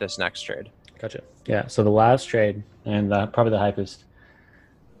on this next trade. Gotcha. Yeah. So the last trade, and probably the hypest,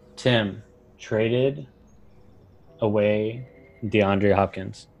 Tim traded away DeAndre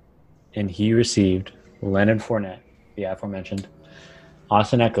Hopkins, and he received Leonard Fournette, the aforementioned,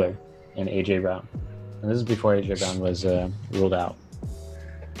 Austin Eckler, and AJ Brown. And this is before AJ Brown was ruled out.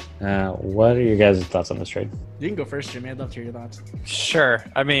 What are your guys' thoughts on this trade? You can go first, Jimmy. I'd love to hear your thoughts. Sure.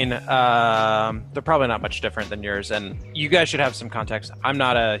 I mean, they're probably not much different than yours, and you guys should have some context. I'm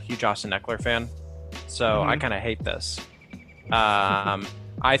not a huge Austin Eckler fan, so I kind of hate this.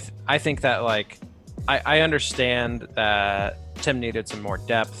 I think that, like, I understand that Tim needed some more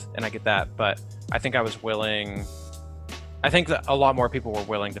depth, and I get that, but I think that a lot more people were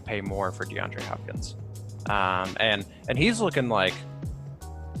willing to pay more for DeAndre Hopkins, and he's looking like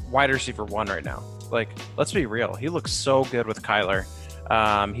wide receiver 1 right now. Like, let's be real. He looks so good with Kyler.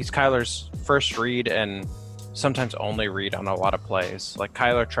 He's Kyler's first read and sometimes only read on a lot of plays. Like,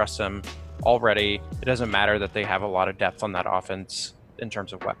 Kyler trusts him already. It doesn't matter that they have a lot of depth on that offense in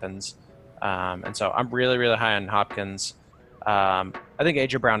terms of weapons. And so I'm really, really high on Hopkins. I think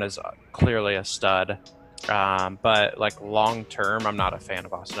AJ Brown is clearly a stud. But, like, long term, I'm not a fan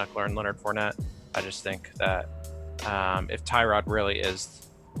of Austin Eckler and Leonard Fournette. I just think that if Tyrod really is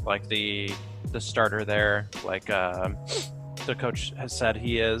like the starter there, like the coach has said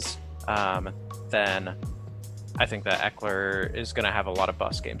he is, then I think that Eckler is going to have a lot of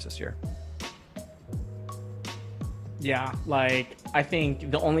bust games this year. Yeah, like, I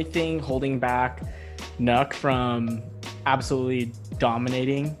think the only thing holding back Nuck from absolutely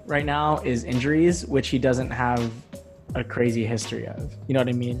dominating right now is injuries, which he doesn't have a crazy history of. You know what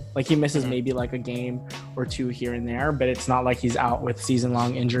I mean? Like, he misses maybe like a game or two here and there, but it's not like he's out with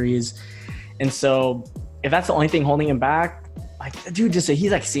season-long injuries. And so if that's the only thing holding him back, like, the dude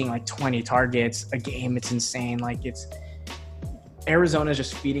he's like seeing like 20 targets a game. It's insane. Like, it's Arizona's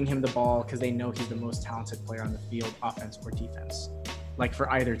just feeding him the ball because they know he's the most talented player on the field, offense or defense, like,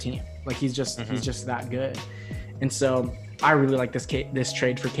 for either team. Like, he's just that good. And so I really like this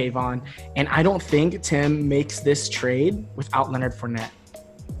trade for Kayvon. And I don't think Tim makes this trade without Leonard Fournette,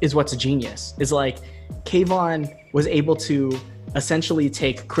 is what's a genius. Is like, Kayvon was able to essentially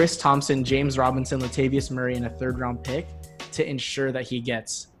take Chris Thompson, James Robinson, Latavius Murray, and a 3rd-round pick to ensure that he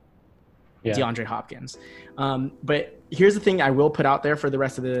gets DeAndre Hopkins. But here's the thing I will put out there for the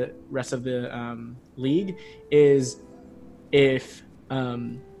rest of the league is if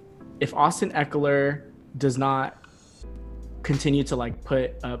Austin Eckler does not continue to, like,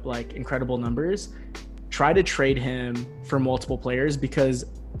 put up, like, incredible numbers, try to trade him for multiple players, because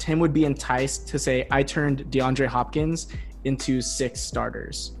Tim would be enticed to say, I turned DeAndre Hopkins into 6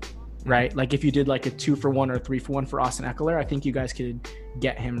 starters, right? Like, if you did like a 2-for-1 or 3-for-1 for Austin Eckler, I think you guys could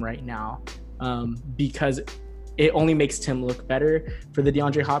get him right now, because it only makes Tim look better for the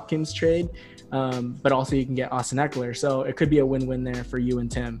DeAndre Hopkins trade, but also you can get Austin Eckler. So it could be a win-win there for you and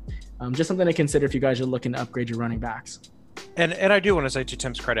Tim. Just something to consider if you guys are looking to upgrade your running backs. And I do want to say, to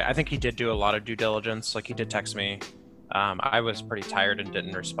Tim's credit, I think he did do a lot of due diligence. Like, he did text me. I was pretty tired and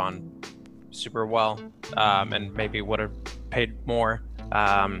didn't respond super well, and maybe would have paid more,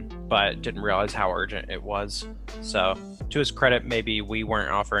 but didn't realize how urgent it was. So to his credit, maybe we weren't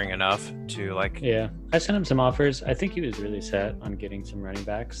offering enough to, like... Yeah, I sent him some offers. I think he was really set on getting some running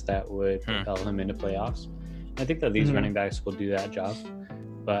backs that would propel him into playoffs. I think that these running backs will do that job.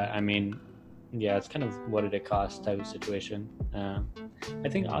 But, I mean, yeah, it's kind of what did it cost type of situation. I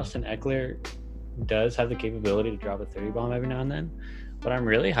think Austin Eckler does have the capability to drop a 30 bomb every now and then, but I'm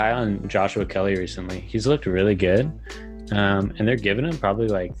really high on Joshua Kelly recently. He's looked really good, and they're giving him probably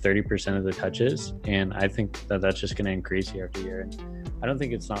like 30% of the touches, and I think that that's just going to increase year after year. I don't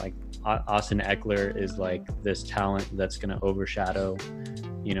think it's not like Austin Eckler is like this talent that's going to overshadow,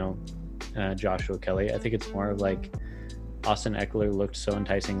 Joshua Kelly. I think it's more of like Austin Eckler looked so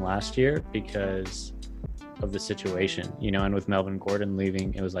enticing last year because of the situation, and with Melvin Gordon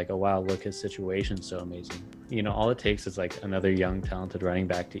leaving, it was like, oh wow, look, his situation's so amazing. All it takes is like another young, talented running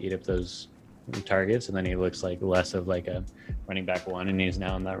back to eat up those targets, and then he looks like less of like a running back 1, and he's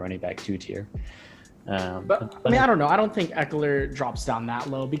now in that running back 2 tier. But I mean, I don't know. I don't think Eckler drops down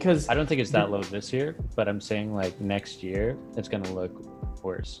that low because I don't think it's that low this year, but I'm saying like next year it's going to look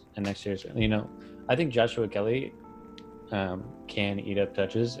worse. And next year's, I think Joshua Kelly can eat up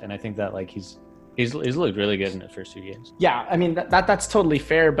touches, and I think that like he's looked really good in the first 2 games. Yeah, I mean that's totally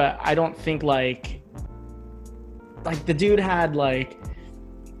fair, but I don't think like the dude had like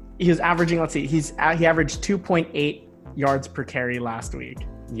he was averaging. Let's see, he averaged 2.8 yards per carry last week.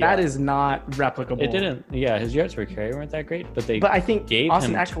 Yeah. That is not replicable. It didn't. Yeah, his yards per carry weren't that great, but I think gave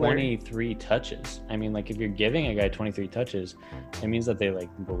Austin him Eckler 23 touches. I mean, like if you're giving a guy 23 touches, it means that they like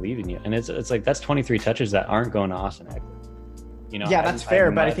believe in you, and it's like that's 23 touches that aren't going to Austin Eckler. Yeah, that's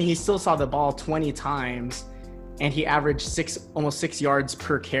fair, but I think he still saw the ball 20 times, and he averaged almost 6 yards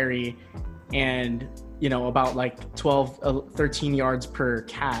per carry, and about like 13 yards per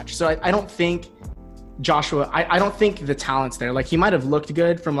catch. So I don't think Joshua, I don't think the talent's there. Like he might have looked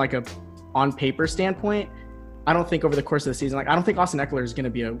good from like a on paper standpoint. I don't think over the course of the season, I don't think Austin Eckler is going to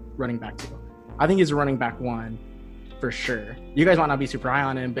be a running back 2. I think he's a running back 1 for sure. You guys might not be super high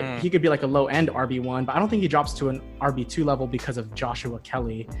on him, but he could be like a low end RB1, but I don't think he drops to an RB2 level because of Joshua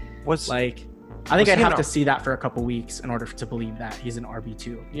Kelly. I think I'd have to see that for a couple weeks in order to believe that he's an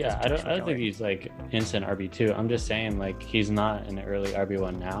RB2. Yeah, I don't think he's like instant RB2. I'm just saying like he's not an early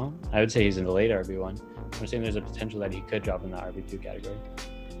RB1 now. I would say he's in the late RB1. I'm saying there's a potential that he could drop in the RB2 category.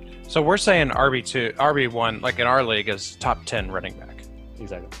 So we're saying RB1, like in our league, is top 10 running back.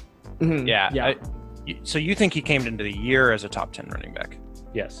 Exactly. Mm-hmm. Yeah. So you think he came into the year as a top 10 running back?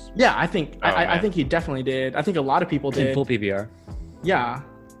 Yes. Yeah, I think I think he definitely did. I think a lot of people did. In full PPR. Yeah.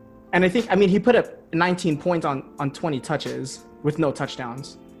 And he put up 19 points on 20 touches with no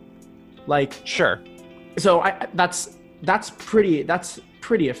touchdowns. Like sure. So that's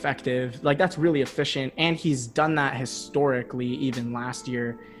pretty effective. Like that's really efficient, and he's done that historically even last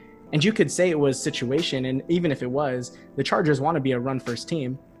year. And you could say it was situation, and even if it was, the Chargers want to be a run first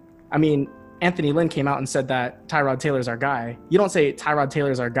team. I mean, Anthony Lynn came out and said that Tyrod Taylor's our guy. You don't say Tyrod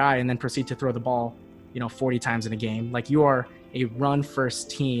Taylor's our guy and then proceed to throw the ball, 40 times in a game. Like you are a run first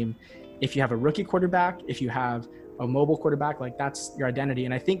team. If you have a rookie quarterback, if you have a mobile quarterback, like that's your identity.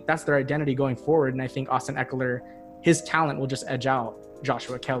 And I think that's their identity going forward. And I think Austin Eckler, his talent will just edge out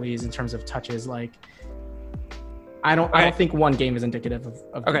Joshua Kelly's in terms of touches. Like I don't think one game is indicative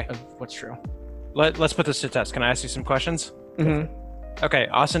of what's true. Let's put this to test. Can I ask you some questions? Mm-hmm. Okay,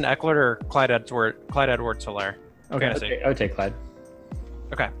 Austin Eckler or Clyde Edwards-Helaire? Okay. I would take Clyde.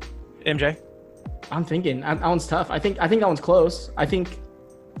 Okay. MJ? I'm thinking that one's tough. I think that one's close. I think,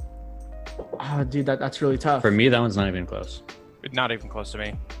 dude, that's really tough. For me, that one's not even close. Not even close to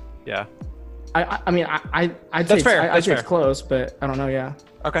me. Yeah. I mean, I'd that's say fair. I'd say it's close, but I don't know. Yeah.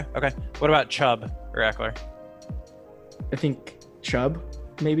 Okay. What about Chubb or Eckler? I think Chubb,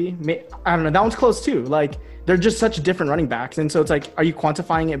 maybe. I don't know. That one's close too. Like they're just such different running backs, and so it's like, are you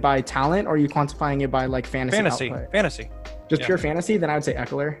quantifying it by talent or are you quantifying it by like fantasy output? Fantasy. Just pure fantasy. Then I would say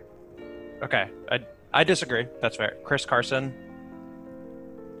Eckler. Okay, I disagree. That's fair. Chris Carson.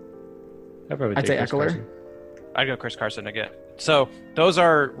 I'd say Eckler. I'd go Chris Carson again. So those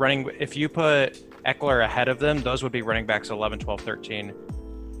are running. If you put Eckler ahead of them, those would be running backs 11, 12, 13.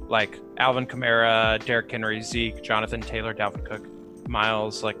 Like Alvin Kamara, Derrick Henry, Zeke, Jonathan Taylor, Dalvin Cook,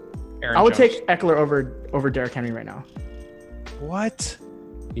 Miles, like Aaron I would Jones. take Eckler over Derrick Henry right now. What?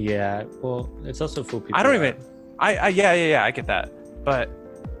 Yeah, well, it's also full PPR. I don't even. I get that, but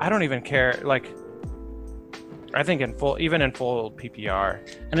I don't even care. Like, I think even in full PPR,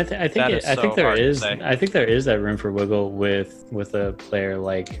 and I think there is that room for wiggle with a player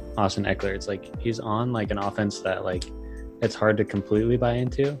like Austin Eckler. It's like he's on like an offense that like it's hard to completely buy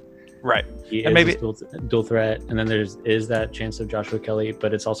into. Right. He and maybe dual threat, and then is that chance of Joshua Kelly,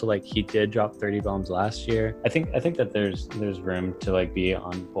 but it's also like he did drop 30 bombs last year. I think that there's room to like be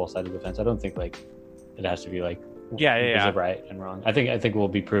on both sides of the fence. I don't think like it has to be like right and wrong. I think we'll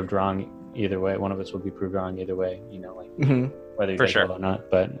be proved wrong either way. One of us will be proved wrong either way. Whether you or not.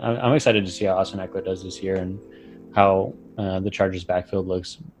 But I'm excited to see how Austin Eckler does this year and how the Chargers backfield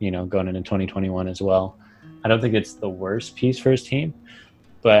looks. Going into 2021 as well. I don't think it's the worst piece for his team,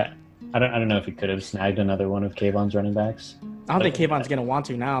 but I don't know if he could have snagged another one of Kayvon's running backs. I don't think Kayvon's going to want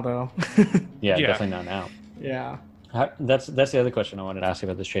to now, though. yeah, definitely not now. Yeah. That's the other question I wanted to ask you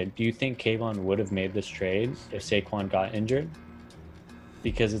about this trade. Do you think Kayvon would have made this trade if Saquon got injured?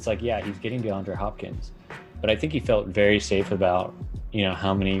 Because it's like, yeah, he's getting DeAndre Hopkins, but I think he felt very safe about,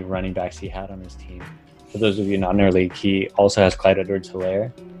 how many running backs he had on his team. For those of you not in our league, he also has Clyde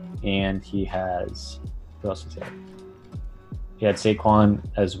Edwards-Helaire, and he has, who else is there? He had Saquon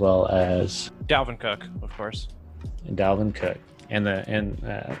as well as Dalvin Cook, of course. Dalvin Cook, and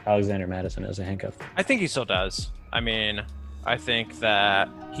Alexander Madison as a handcuff. I think he still does. I mean, I think that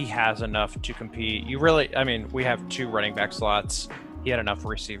he has enough to compete. We have 2 running back slots. He had enough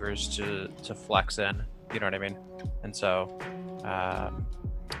receivers to flex in. You know what I mean? And so,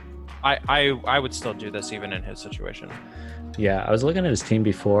 I would still do this even in his situation. Yeah, I was looking at his team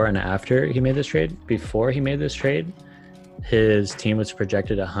before and after he made this trade. Before he made this trade, his team was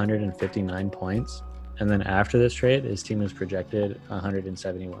projected 159 points. And then after this trade, his team was projected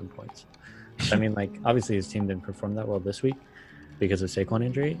 171 points. So, obviously his team didn't perform that well this week because of Saquon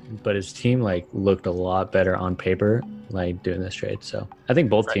injury, but his team looked a lot better on paper, doing this trade. So I think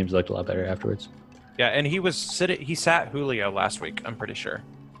both teams looked a lot better afterwards. Yeah, and he sat Julio last week, I'm pretty sure.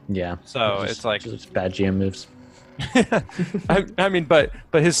 Yeah. So it's just bad GM moves.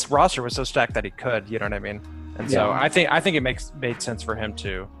 But his roster was so stacked that he could, you know what I mean? And so I think it made sense for him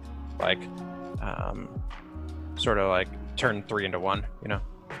to turn 3 into 1,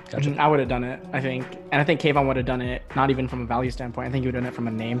 Gotcha. I would have done it, I think. And I think Kayvon would have done it, not even from a value standpoint. I think he would have done it from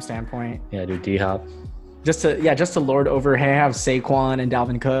a name standpoint. Yeah, do D-Hop. Just to lord over, hey, I have Saquon and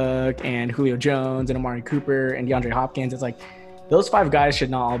Dalvin Cook and Julio Jones and Amari Cooper and DeAndre Hopkins. It's like those 5 guys should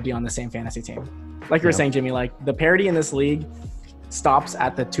not all be on the same fantasy team. Like you were saying, Jimmy, the parity in this league stops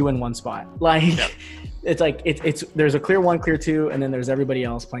at the 2 and 1 spot. It's like it's there's a clear 1, clear 2, and then there's everybody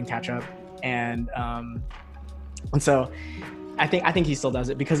else playing catch up. And so I think he still does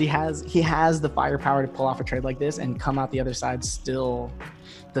it because he has the firepower to pull off a trade like this and come out the other side still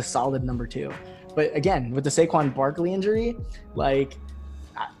the solid number 2. But again, with the Saquon Barkley injury,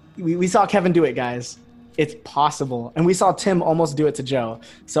 we saw Kevin do it, guys. It's possible. And we saw Tim almost do it to Joe.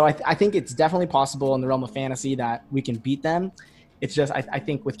 So I think it's definitely possible in the realm of fantasy that we can beat them. It's just, I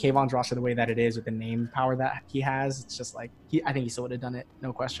think with Kayvon's roster the way that it is, with the name power that he has, it's just I think he still would have done it.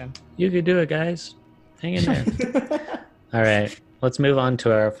 No question. You could do it, guys. Hang in there. All right. Let's move on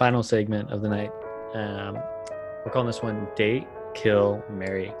to our final segment of the night. We're calling this one Date, Kill,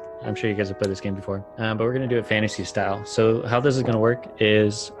 Marry. I'm sure you guys have played this game before, but we're going to do it fantasy style. So how this is going to work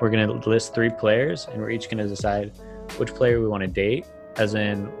is we're going to list 3 players, and we're each going to decide which player we want to date, as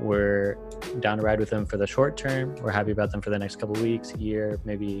in we're down to ride with them for the short term. We're happy about them for the next couple of weeks, year,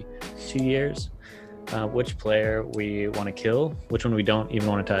 maybe 2 years. Which player we want to kill, which one we don't even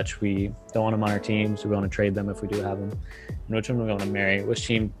want to touch. We don't want them on our teams. We want to trade them if we do have them. And which one we want to marry. Which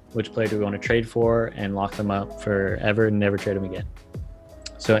player do we want to trade for and lock them up forever and never trade them again?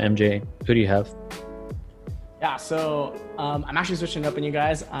 So MJ, who do you have? Yeah, so I'm actually switching up on you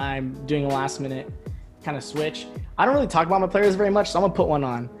guys. I'm doing a last minute kind of switch. I don't really talk about my players very much, so I'm gonna put one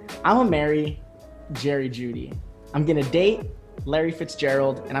on. I'm gonna marry Jerry Jeudy. I'm gonna date Larry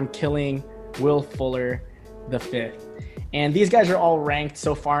Fitzgerald, and I'm killing Will Fuller the 5th. And these guys are all ranked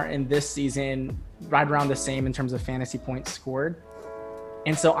so far in this season right around the same in terms of fantasy points scored.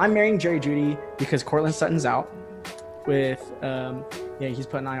 And so I'm marrying Jerry Jeudy because Cortland Sutton's out with he's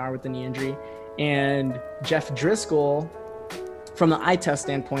put an IR with the knee injury. And Jeff Driscoll, from the eye test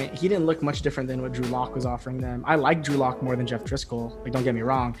standpoint, he didn't look much different than what Drew Lock was offering them. I like Drew Lock more than Jeff Driscoll, don't get me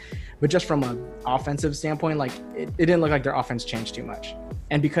wrong, but just from an offensive standpoint, it didn't look like their offense changed too much.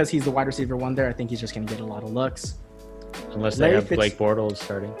 And because he's the wide receiver 1 there, I think he's just going to get a lot of looks. Unless they have Blake Bortles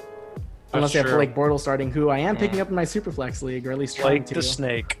starting. Unless they have Blake Bortles starting, who I am picking up in my Superflex league, or at least trying to. Blake the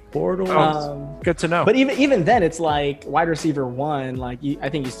Snake. Bortles. Good to know. But even then, it's wide receiver 1. I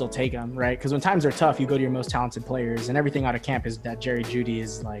think you still take him, right? Because when times are tough, you go to your most talented players, and everything out of camp is that Jerry Jeudy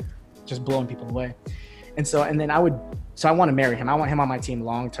is just blowing people away. And then I want to marry him. I want him on my team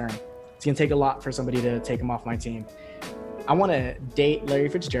long term. It's gonna take a lot for somebody to take him off my team. I want to date Larry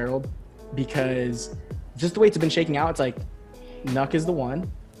Fitzgerald because just the way it's been shaking out, it's Nuck is the 1.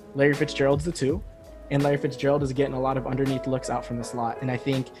 Larry Fitzgerald's the 2, and Larry Fitzgerald is getting a lot of underneath looks out from the slot. And I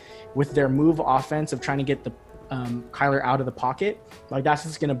think with their move offense of trying to get the Kyler out of the pocket, that's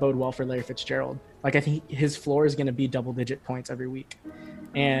just going to bode well for Larry Fitzgerald. I think his floor is going to be double-digit points every week.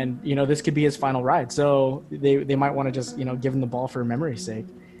 And, this could be his final ride. So they might want to just, give him the ball for memory's sake.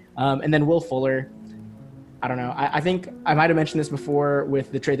 And then Will Fuller, I don't know. I think I might have mentioned this before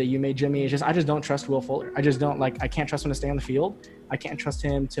with the trade that you made, Jimmy. It's just I just don't trust Will Fuller. I just don't I can't trust him to stay on the field. I can't trust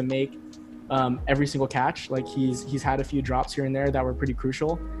him to make every single catch. Like he's had a few drops here and there that were pretty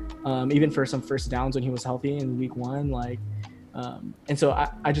crucial, even for some first downs when he was healthy in week 1. Like, and so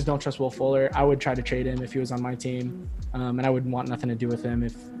I just don't trust Will Fuller. I would try to trade him if he was on my team, and I would want nothing to do with him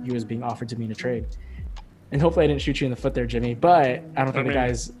if he was being offered to me in a trade. And hopefully I didn't shoot you in the foot there, Jimmy. But I don't think the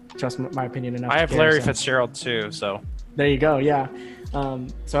guys trust my opinion enough. I have Larry Fitzgerald too, so there you go. Yeah.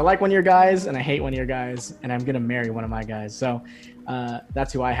 So I like one of your guys, and I hate one of your guys, and I'm gonna marry one of my guys. So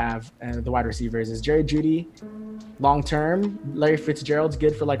that's who I have. The wide receivers is Jerry Jeudy, long term. Larry Fitzgerald's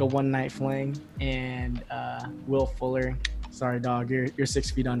good for like a one night fling, and Will Fuller. Sorry, dog. You're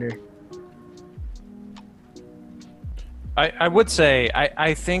 6 feet under. I would say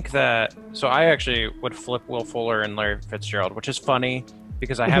I think that, so I actually would flip Will Fuller and Larry Fitzgerald, which is funny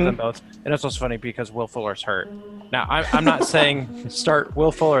because I have them both, and it's also funny because Will Fuller's hurt. Now I'm not saying start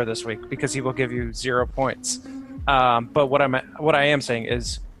Will Fuller this week because he will give you 0 points, but what I am saying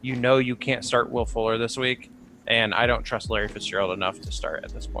is you can't start Will Fuller this week, and I don't trust Larry Fitzgerald enough to start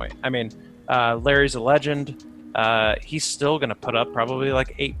at this point. I mean, Larry's a legend. He's still going to put up probably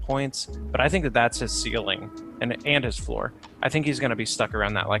like 8 points, but I think that that's his ceiling and his floor. I think he's going to be stuck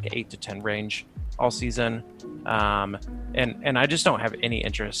around that like 8 to 10 range all season. And I just don't have any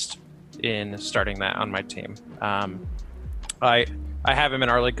interest in starting that on my team. I have him in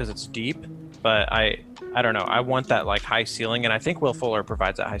our league because it's deep, but I don't know. I want that like high ceiling, and I think Will Fuller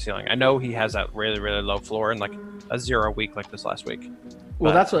provides that high ceiling. I know he has that really, really low floor and like a 0 week like this last week.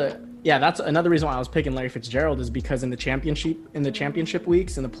 Well, that's another reason why I was picking Larry Fitzgerald is because in the championship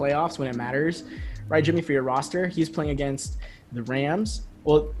weeks, in the playoffs, when it matters, right, Jimmy, for your roster, he's playing against the Rams.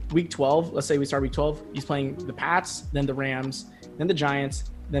 Well, week 12, let's say we start week 12, he's playing the Pats, then the Rams, then the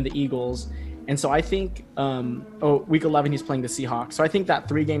Giants, then the Eagles. And so I think, week 11, he's playing the Seahawks. So I think that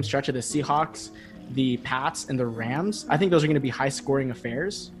 3-game stretch of the Seahawks, the Pats, and the Rams, I think those are going to be high-scoring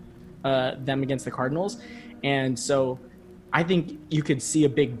affairs, them against the Cardinals. And so I think you could see a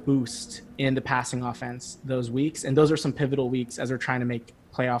big boost in the passing offense those weeks. And those are some pivotal weeks as we're trying to make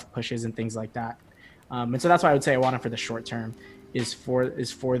playoff pushes and things like that. And so that's why I would say I want him for the short term is for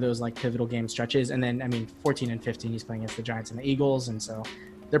those like pivotal game stretches. And then, I mean, 14 and 15, he's playing against the Giants and the Eagles. And so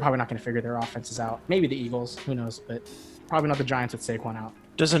they're probably not going to figure their offenses out. Maybe the Eagles, who knows, but probably not the Giants with Saquon out.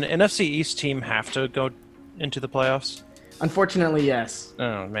 Does an NFC East team have to go into the playoffs? Unfortunately, yes.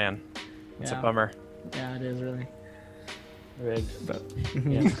 Oh, man. It's a bummer. Yeah, it is really. Rigged, but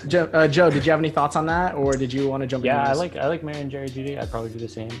yeah. Joe, did you have any thoughts on that, or did you want to jump in? Yeah, I like Mary and Jerry Jeudy. I'd probably do the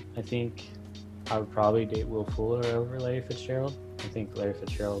same. I think I would probably date Will Fuller over Larry Fitzgerald. I think Larry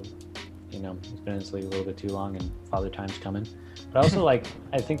Fitzgerald, he's been in this league a little bit too long, and father time's coming. But also, I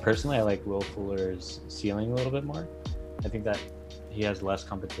think personally, I like Will Fuller's ceiling a little bit more. I think that he has less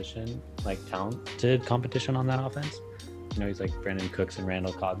competition, like talented competition on that offense. He's like Brandon Cooks and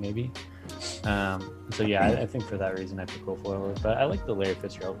Randall Cobb maybe. So yeah, I think for that reason I pick Will Fuller. But I like the Larry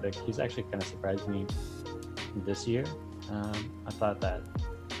Fitzgerald pick. He's actually kind of surprised me this year. I thought that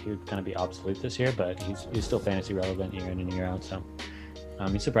he would kind of be obsolete this year, but he's still fantasy relevant year in and year out. So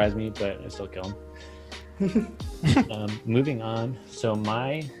he surprised me, but I still kill him. Moving on. So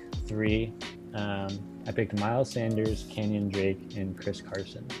my 3, I picked Miles Sanders, Kenyon Drake, and Chris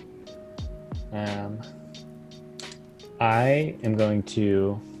Carson. I am going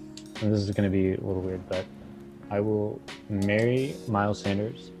to, and this is going to be a little weird, but I will marry Miles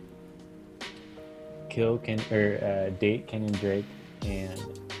Sanders, date Kenyon Drake, and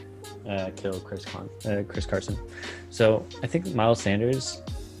kill Chris Carson. So I think Miles Sanders,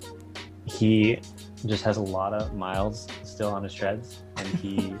 he just has a lot of miles still on his treads, and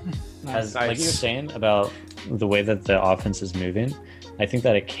he has, like you were saying about the way that the offense is moving, I think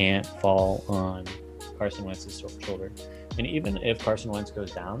that it can't fall on Carson Wentz's shoulder. And even if Carson Wentz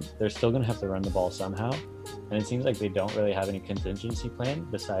goes down, they're still going to have to run the ball somehow. And it seems like they don't really have any contingency plan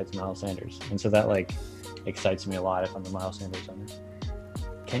besides Miles Sanders. And so that excites me a lot if I'm the Miles Sanders owner.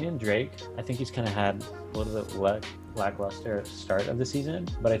 Kenyon Drake, I think he's kind of had a little bit lackluster start of the season,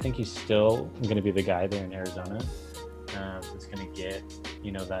 but I think he's still going to be the guy there in Arizona. That's going to get,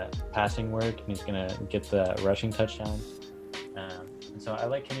 that passing work, and he's going to get the rushing touchdowns. And so I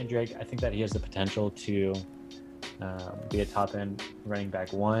like Kenyon Drake. I think that he has the potential to be a top end running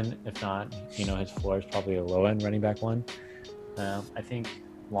back 1. If not, his floor is probably a low end running back 1. I think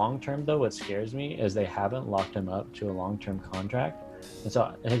long term though, what scares me is they haven't locked him up to a long-term contract. And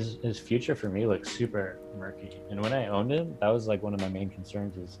so his future for me looks super murky. And when I owned him, that was like one of my main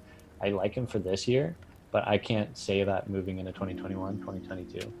concerns is I like him for this year, but I can't say that moving into 2021,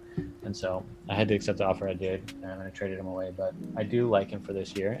 2022. And so I had to accept the offer I did, and I traded him away. But I do like him for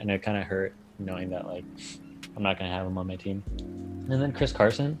this year, and it kind of hurt knowing that I'm not going to have him on my team. And then Chris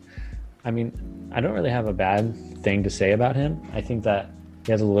Carson, I mean, I don't really have a bad thing to say about him. I think that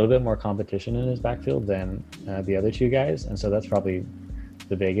he has a little bit more competition in his backfield than the other two guys, and so that's probably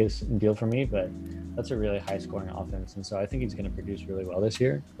the biggest deal for me. But that's a really high scoring offense, and so I think he's going to produce really well this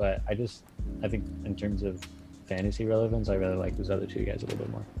year. But I think in terms of fantasy relevance, I really like those other two guys a little bit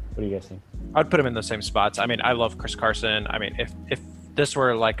more. What do you guys think? I'd put him in the same spots. I mean, I love Chris Carson. I mean, if this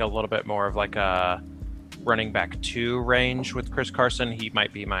were like a little bit more of like a running back 2 range with Chris Carson, he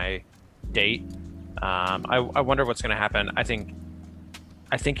might be my date. I wonder what's going to happen. I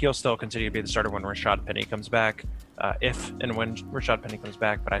think he'll still continue to be the starter when Rashad Penny comes back, if and when Rashad Penny comes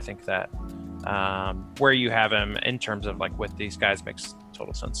back. But I think that where you have him in terms of like with these guys makes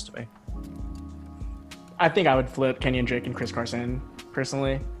total sense to me. I think I would flip Kenyon Drake and Chris Carson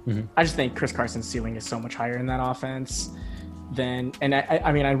personally. Mm-hmm. I just think Chris Carson's ceiling is so much higher in that offense than, and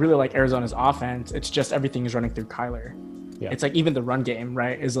I mean, I really like Arizona's offense. It's just everything is running through Kyler. Yeah. It's like even the run game,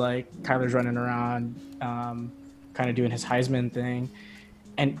 right, is like Kyler's running around, kind of doing his Heisman thing.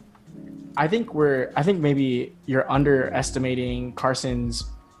 And I think maybe you're underestimating Carson's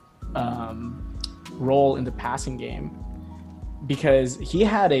role in the passing game, because he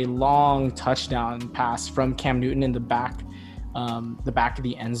had a long touchdown pass from Cam Newton in the back of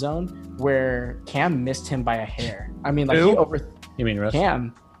the end zone where Cam missed him by a hair. I mean, like You mean Russ?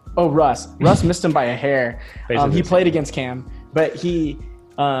 Cam. Oh, Russ missed him by a hair. He played against Cam, but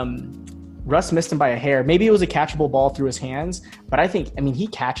Russ missed him by a hair. Maybe it was a catchable ball through his hands, but I mean, he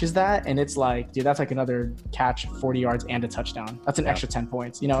catches that and it's like, dude, that's like another catch, 40 yards and a touchdown. That's an extra 10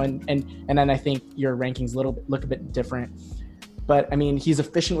 points, you know, and then I think your rankings look a bit different. But I mean, he's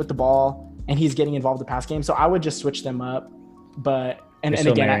efficient with the ball and he's getting involved in the pass game. So I would just switch them up. But and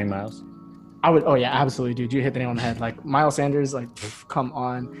again, Miles. I would. Oh yeah, absolutely, dude. You hit the nail on the head. Like Miles Sanders, like come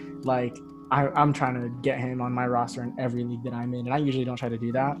on. Like I'm trying to get him on my roster in every league that I'm in, and I usually don't try to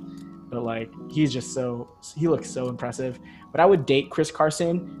do that. But like he looks so impressive. But I would date Chris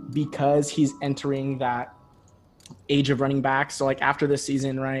Carson because he's entering that age of running back. So like after this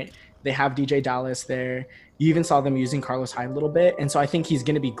season, right? They have DJ Dallas there. You even saw them using Carlos Hyde a little bit. And so I think he's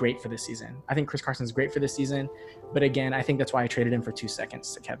going to be great for this season. I think Chris Carson's great for this season. But again, I think that's why I traded him for 2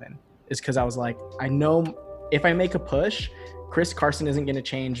 seconds to Kevin, is because I was like, I know if I make a push, Chris Carson isn't going to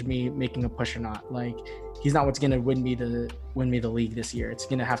change me making a push or not. Like he's not what's going to win me the league this year. It's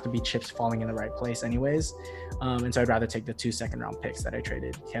going to have to be chips falling in the right place anyways. And so I'd rather take the 2 second-round picks that I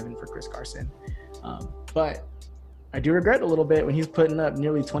traded Kevin for Chris Carson. But I do regret a little bit when he's putting up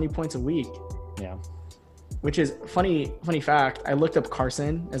nearly 20 points a week. Yeah. Which is funny fact. I looked up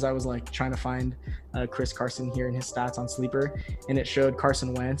Carson as I was like trying to find Chris Carson here in his stats on Sleeper, and it showed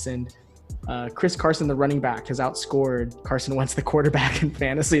Carson Wentz, and Chris Carson, the running back, has outscored Carson Wentz, the quarterback, in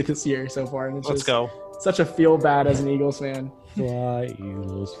fantasy this year so far. And it's Let's go. Such a feel bad as an Eagles fan. Fly,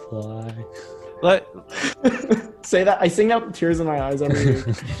 Eagles, fly. Say that. I sing out with tears in my eyes every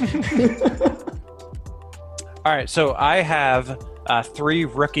week. All right, so I have 3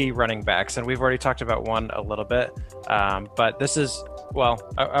 rookie running backs, and we've already talked about one a little bit, but this is,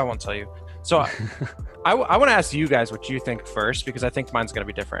 well, I won't tell you. So I want to ask you guys what you think first, because I think mine's going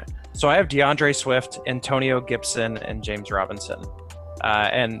to be different. So I have DeAndre Swift, Antonio Gibson, and James Robinson.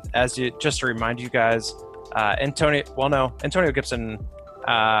 And just to remind you guys, Antonio Gibson,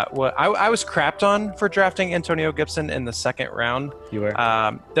 I was crapped on for drafting Antonio Gibson in the 2nd round. You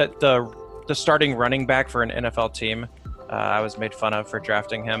were? The starting running back for an NFL team. I was made fun of for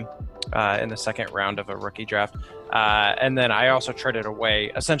drafting him in the 2nd round of a rookie draft. And then I also traded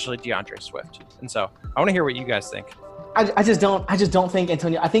away essentially DeAndre Swift. And so I want to hear what you guys think. I just don't think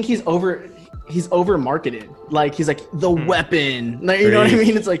Antonio, I think he's over marketed. Like he's like the weapon. Like, you know what I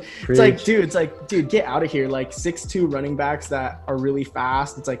mean? It's like, dude, get out of here. Like 6'2" running backs that are really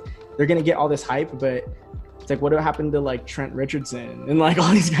fast. It's like, they're going to get all this hype, but it's like, what happened to like Trent Richardson and like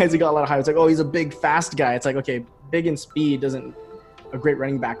all these guys who got a lot of hype? It's like, oh, he's a big, fast guy. It's like, okay, big and speed doesn't a great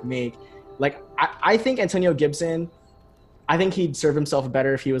running back make. Like, I think Antonio Gibson, I think he'd serve himself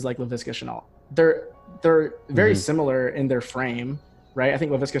better if he was like Laviska Shenault. They're very similar in their frame, right? I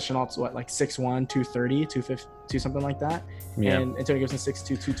think Laviska Shenault's what, like 6'1", 230, 250, something like that. Yeah. And Antonio Gibson's 6'2",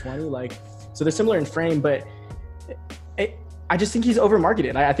 220. Like, so they're similar in frame, but I just think he's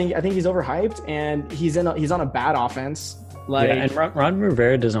overmarketed. I think he's overhyped, and he's on a bad offense. Like, yeah, and Ron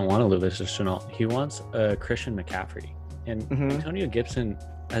Rivera doesn't want a Laviska Shenault. He wants a Christian McCaffrey. And Antonio Gibson,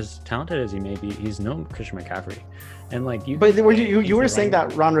 as talented as he may be, he's no Christian McCaffrey. And like you, but you were saying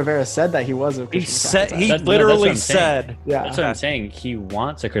that Ron Rivera said that he was a Christian McCaffrey. He literally said, yeah, that's what I'm saying. He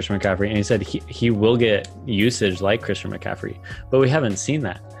wants a Christian McCaffrey, and he said he will get usage like Christian McCaffrey, but we haven't seen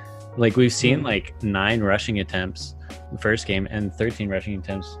that. Like we've seen like 9 rushing attempts the first game and 13 rushing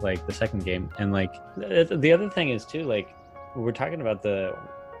attempts like the second game. And like the other thing is too, like we're talking about the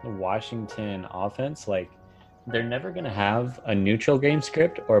Washington offense, like they're never going to have a neutral game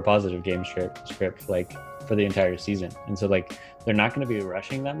script or a positive game script like for the entire season. And so like they're not going to be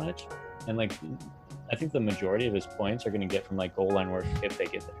rushing that much. And like I think the majority of his points are going to get from like goal line work if they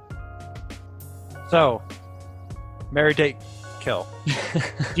get there. So, marry, date, kill.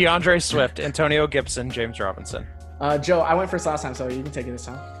 DeAndre Swift, Antonio Gibson, James Robinson. Joe, I went first last time, so you can take it this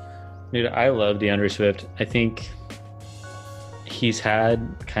time. Dude, I love DeAndre Swift. I think he's had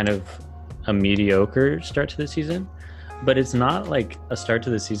kind of a mediocre start to the season, but it's not like a start to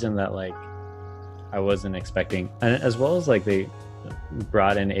the season that like I wasn't expecting. And as well as like they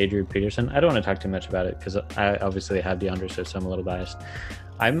brought in Adrian Peterson. I don't want to talk too much about it because I obviously have DeAndre Swift, so I'm a little biased.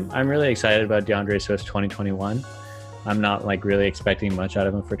 I'm really excited about DeAndre Swift 2021. I'm not like really expecting much out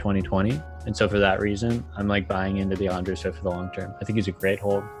of him for 2020. And so for that reason, I'm like buying into DeAndre Swift for the long term. I think he's a great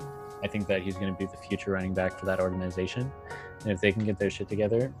hold. I think that he's going to be the future running back for that organization. And if they can get their shit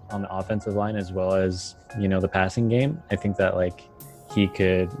together on the offensive line as well as, you know, the passing game, I think that like he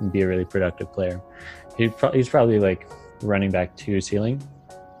could be a really productive player. He's probably like running back 2 ceiling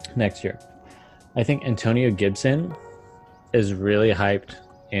next year. I think Antonio Gibson is really hyped,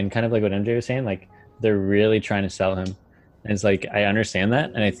 and kind of like what MJ was saying, like they're really trying to sell him. And it's like, I understand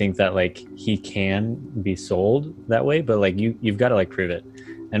that. And I think that like he can be sold that way, but like you've got to like prove it.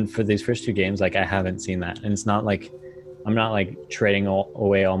 And for these first 2 games, like I haven't seen that. And it's not like, I'm not like trading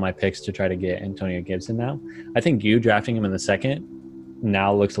away all my picks to try to get Antonio Gibson now. I think you drafting him in the second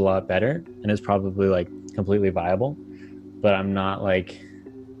now looks a lot better and is probably like completely viable, but I'm not like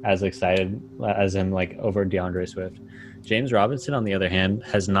as excited as him like over DeAndre Swift. James Robinson, on the other hand,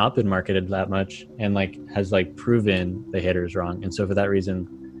 has not been marketed that much and like has like proven the hitters wrong. And so for that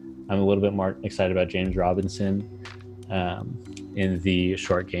reason, I'm a little bit more excited about James Robinson in the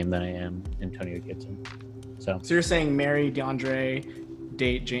short game than I am Antonio Gibson. So you're saying marry DeAndre,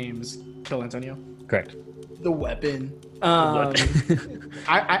 date James, kill Antonio? Correct. The weapon.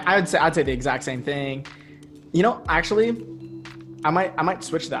 I'd say the exact same thing. You know, actually, I might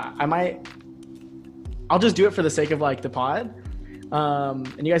switch that. I'll just do it for the sake of like the pod.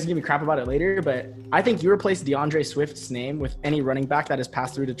 And you guys can give me crap about it later, but I think you replace DeAndre Swift's name with any running back that has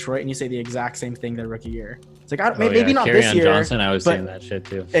passed through Detroit and you say the exact same thing their rookie year. It's like, maybe not this year. Johnson, I was saying that shit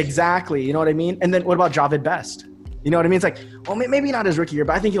too. Exactly. You know what I mean? And then what about Javid Best? You know what I mean? It's like, well, maybe not his rookie year,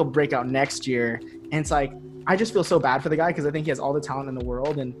 but I think he'll break out next year. And it's like, I just feel so bad for the guy because I think he has all the talent in the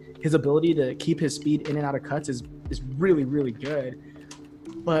world and his ability to keep his speed in and out of cuts is really, really good.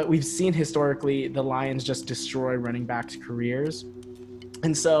 But we've seen historically the Lions just destroy running backs' careers.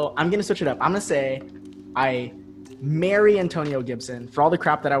 And so I'm going to switch it up. I'm going to say I marry Antonio Gibson for all the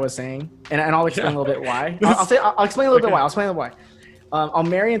crap that I was saying. And I'll explain a little bit why. I'll explain a little bit why. I'll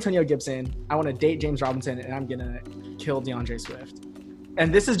marry Antonio Gibson. I want to date James Robinson, and I'm going to kill DeAndre Swift.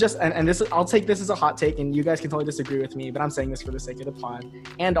 And this is just, and this, I'll take this as a hot take, and you guys can totally disagree with me, but I'm saying this for the sake of the pod.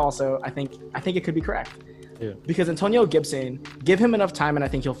 And also, I think it could be correct. Yeah. Because Antonio Gibson, give him enough time, and I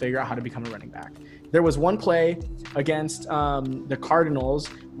think he'll figure out how to become a running back. There was one play against the Cardinals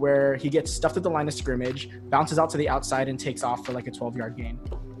where he gets stuffed at the line of scrimmage, bounces out to the outside, and takes off for like a 12-yard gain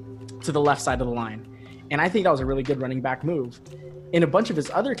to the left side of the line. And I think that was a really good running back move. In a bunch of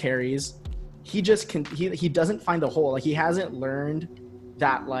his other carries, he doesn't find the hole. Like, he hasn't learned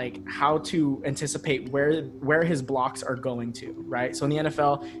that, like, how to anticipate where his blocks are going to, right? So in the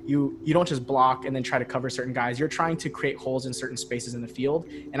NFL, you don't just block and then try to cover certain guys. You're trying to create holes in certain spaces in the field.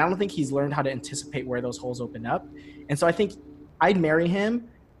 And I don't think he's learned how to anticipate where those holes open up. And so I think I'd marry him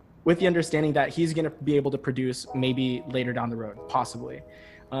with the understanding that he's going to be able to produce maybe later down the road, possibly.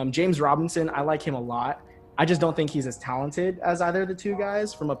 James Robinson, I like him a lot. I just don't think he's as talented as either of the two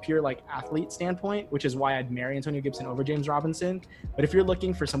guys from a pure like athlete standpoint, which is why I'd marry Antonio Gibson over James Robinson. But if you're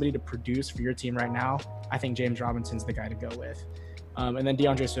looking for somebody to produce for your team right now, I think James Robinson's the guy to go with. And then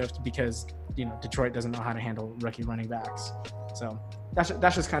DeAndre Swift, because, you know, Detroit doesn't know how to handle rookie running backs. So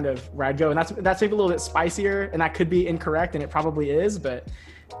that's just kind of where I'd go. And that's maybe a little bit spicier, and that could be incorrect, and it probably is, but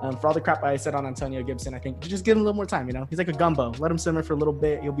for all the crap I said on Antonio Gibson, I think just give him a little more time. You know, he's like a gumbo. Let him simmer for a little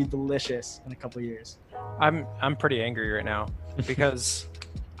bit. He'll be delicious in a couple of years. I'm pretty angry right now because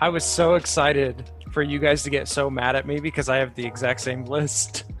I was so excited for you guys to get so mad at me because I have the exact same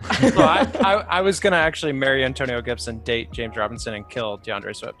list. So I was gonna actually marry Antonio Gibson, date James Robinson, and kill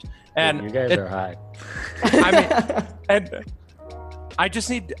DeAndre Swift. And you guys are high. I mean, and I just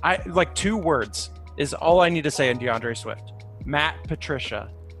need like 2 words is all I need to say in DeAndre Swift. Matt Patricia.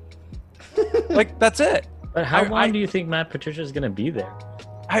 Like, that's it. But how long do you think Matt Patricia is going to be there?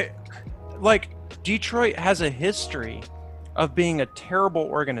 Detroit has a history of being a terrible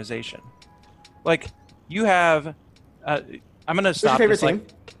organization. Like, you have, I'm gonna stop. Who's your favorite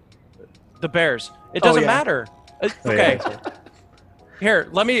team? The Bears. It doesn't matter. Okay. Here,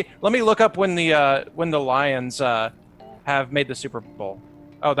 let me look up when the Lions have made the Super Bowl.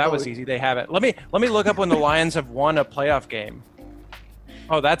 Oh, that was easy. They haven't. Let me look up when the Lions have won a playoff game.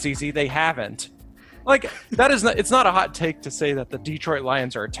 Oh, that's easy. They haven't. Like, that is not. It's not a hot take to say that the Detroit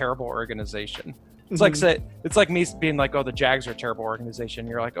Lions are a terrible organization. It's like me being like, oh, the Jags are a terrible organization.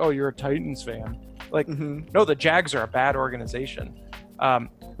 You're like, oh, you're a Titans fan. Like, no, the Jags are a bad organization. And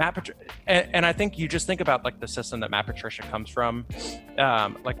I think you just think about like the system that Matt Patricia comes from,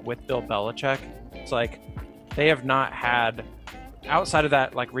 like with Bill Belichick. It's like they have not had, outside of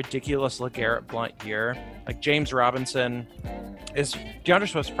that like ridiculous LeGarrette Blount year, like James Robinson is, DeAndre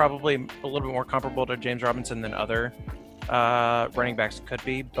Swift's probably a little bit more comparable to James Robinson than other running backs could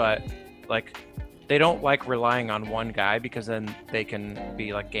be, but like they don't like relying on one guy because then they can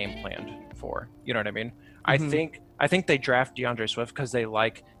be like game planned for, you know what I mean? I think they draft DeAndre Swift because they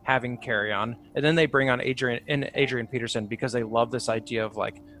like having carry on, and then they bring on Adrian Peterson because they love this idea of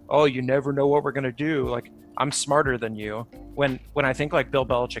like, oh, you never know what we're gonna do. Like, I'm smarter than you. When I think like Bill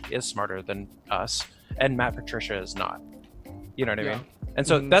Belichick is smarter than us, and Matt Patricia is not. You know what I mean? And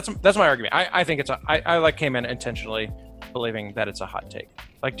so that's my argument. I think I like came in intentionally believing that it's a hot take.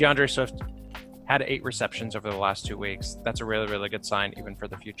 Like, DeAndre Swift had 8 receptions over the last 2 weeks. That's a really, really good sign even for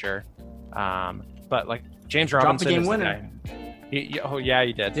the future. But like James Robinson game is winner. The guy.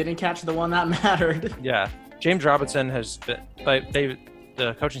 He did. Didn't catch the one that mattered. Yeah, James Robinson has been, like,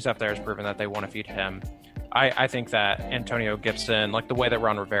 the coaching staff there has proven that they want to feed him. I think that Antonio Gibson, like the way that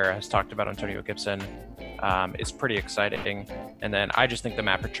Ron Rivera has talked about Antonio Gibson, is pretty exciting. And then I just think that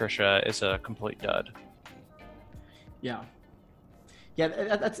Matt Patricia is a complete dud. Yeah,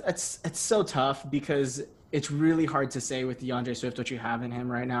 it's so tough because it's really hard to say with DeAndre Swift what you have in him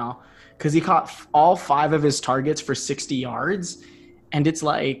right now, because he caught all 5 of his targets for 60 yards. And it's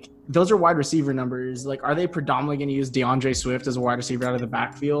like, those are wide receiver numbers. Like, are they predominantly going to use DeAndre Swift as a wide receiver out of the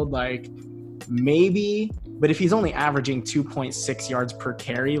backfield? Like, maybe. But if he's only averaging 2.6 yards per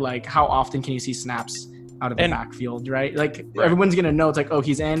carry, like, how often can you see snaps out of the backfield, right? Like, everyone's going to know it's like, oh,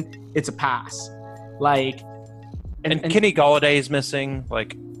 he's in, it's a pass. Like, and Kenny Golladay is missing.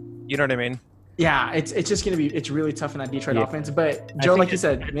 Like, you know what I mean? Yeah, it's just going to be, it's really tough in that Detroit offense. But Joe, like you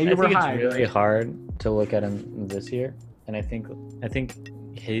said, maybe we're high. It's really hard to look at him this year. And I think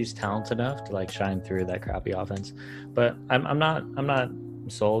he's talented enough to like shine through that crappy offense. But I'm not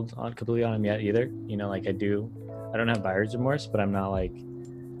sold on completely on him yet either. You know, like I don't have buyer's remorse, but I'm not like,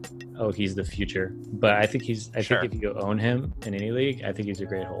 oh, he's the future. But I think I think if you own him in any league, I think he's a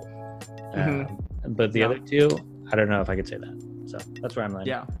great hold. But the other two, I don't know if I could say that. So that's where I'm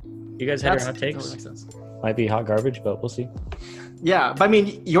landing. Yeah. You guys had your hot takes? Totally makes sense. Might be hot garbage, but we'll see. Yeah, but I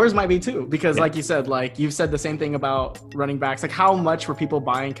mean, yours might be too, because like you said, like you've said the same thing about running backs. Like, how much were people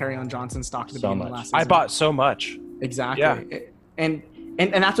buying Kerryon Johnson stock at the beginning of last season? I bought so much. Exactly. Yeah. And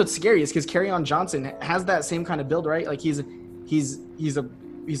that's what's scary, is because Kerryon Johnson has that same kind of build, right? Like he's a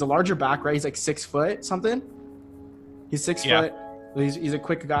larger back, right? He's like 6 foot something. He's 6 foot. He's a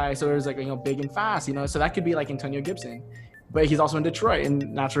quick guy, so there's like, you know, big and fast, you know. So that could be like Antonio Gibson. But he's also in Detroit,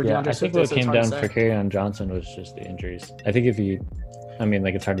 and that's where DeAndre Swift is. I think what came down for Kerryon Johnson was just the injuries. I think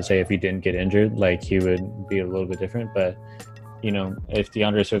it's hard to say if he didn't get injured, like he would be a little bit different. But, you know, if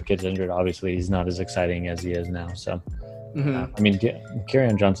DeAndre Swift gets injured, obviously he's not as exciting as he is now. So,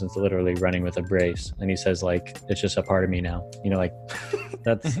 Kerryon Johnson's literally running with a brace, and he says like, it's just a part of me now. You know, like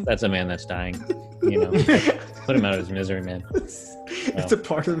that's a man that's dying. You know, put him out of his misery, man. It's a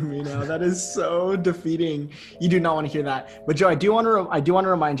part of me now. That is so defeating. You do not want to hear that. But Joe, I do want to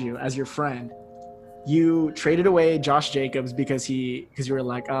remind you, as your friend, you traded away Josh Jacobs because you were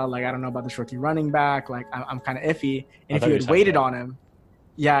like, oh, like I don't know about this rookie running back. Like I'm kind of iffy. And if you had waited on him,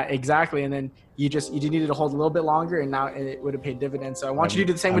 yeah, exactly. And then you needed to hold a little bit longer, and now it would have paid dividends. So I want you to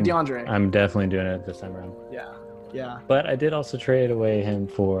do the same with DeAndre. I'm definitely doing it this time around. Yeah. But I did also trade away him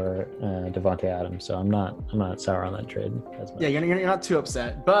for Devontae Adams, so I'm not sour on that trade as much. Yeah, you're not too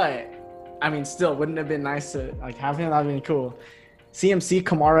upset, but I mean, still, wouldn't it have been nice to like have him? That'd been cool. CMC,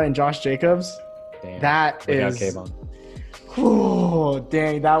 Kamara, and Josh Jacobs. Damn. That is. Kayvon. Oh,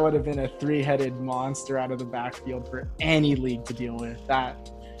 dang! That would have been a 3-headed monster out of the backfield for any league to deal with.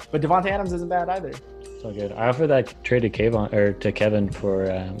 That, but Devontae Adams isn't bad either. So good. I offered that trade to Kevin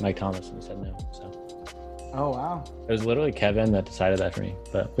for Mike Thomas, and he said no. So. Oh wow! It was literally Kevin that decided that for me,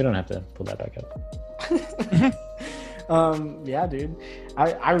 but we don't have to pull that back up. Yeah, dude.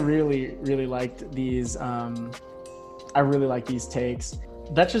 I really liked these. I really like these takes.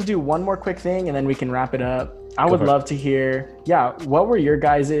 let's just do one more quick thing and then we can wrap it up. I Go would for it. love to hear, what were your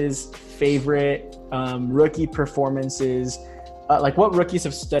guys' favorite rookie performances? Like what rookies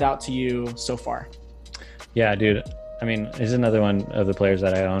have stood out to you so far? Yeah, dude. I mean, he's another one of the players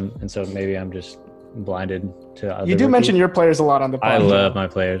that I own, and so maybe I'm just blinded to other You do rookies. mention your players a lot on the podcast. I love my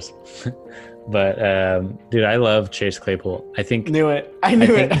players. But, dude, I love Chase Claypool. I think, Knew it. I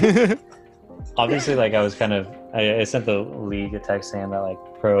knew it. obviously, like, I was kind of, I sent the league a text saying that, like,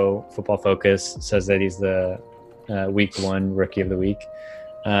 Pro Football Focus says that he's the week 1 rookie of the week.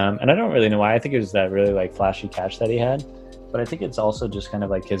 And I don't really know why. I think it was that really, like, flashy catch that he had. But I think it's also just kind of,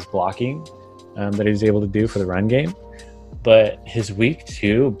 like, his blocking that he's able to do for the run game. But his week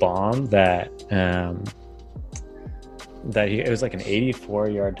 2 bomb that it was like an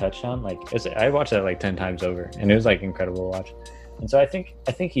 84-yard touchdown. Like I watched that like 10 times over, and it was like incredible to watch. And so I think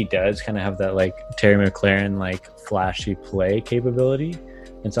he does kind of have that like Terry McLaurin like flashy play capability,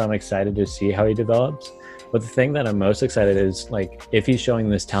 and so I'm excited to see how he develops. But the thing that I'm most excited is like if he's showing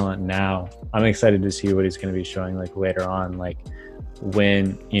this talent now, I'm excited to see what he's going to be showing like later on, like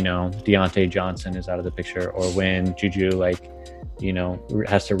when Deontay Johnson is out of the picture, or when Juju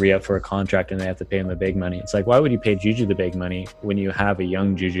has to re-up for a contract and they have to pay him the big money. It's like, why would you pay Juju the big money when you have a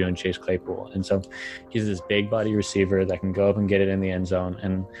young Juju and Chase Claypool? And so he's this big body receiver that can go up and get it in the end zone,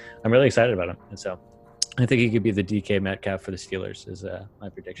 and I'm really excited about him. And so I think he could be the DK Metcalf for the Steelers is my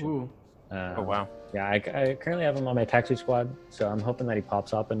prediction. Ooh. Oh wow. Yeah, I currently have him on my taxi squad, so I'm hoping that he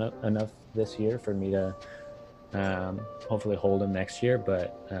pops up enough this year for me to hopefully hold him next year.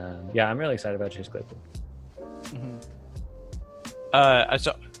 But I'm really excited about Chase Claypool. Mm-hmm.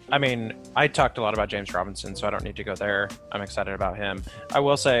 So I mean, I talked a lot about James Robinson, so I don't need to go there. I'm excited about him. I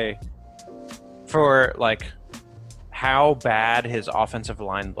will say, for like how bad his offensive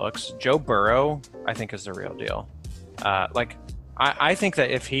line looks, Joe Burrow, I think, is the real deal. I think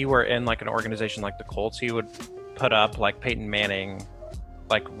that if he were in like an organization like the Colts, he would put up like Peyton Manning,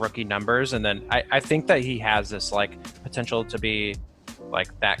 like rookie numbers, and then I think that he has this like potential to be like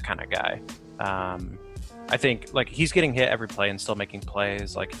that kind of guy. I think like he's getting hit every play and still making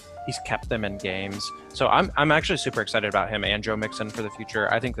plays. Like he's kept them in games. So I'm actually super excited about him and Joe Mixon for the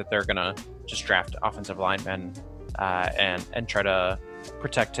future. I think that they're gonna just draft offensive linemen and try to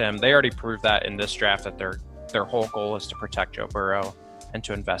protect him. They already proved that in this draft that their whole goal is to protect Joe Burrow and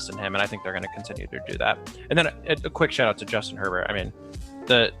to invest in him, and I think they're going to continue to do that. And then a quick shout out to Justin Herbert. I mean,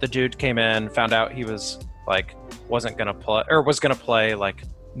 the dude came in, found out he was like wasn't going to play, or was going to play like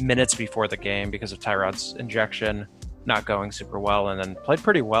minutes before the game because of Tyrod's injection not going super well, and then played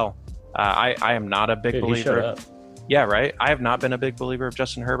pretty well. I am not a big believer. He showed up. Yeah, right. I have not been a big believer of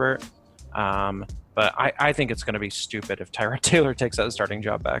Justin Herbert, but I think it's going to be stupid if Tyrod Taylor takes that starting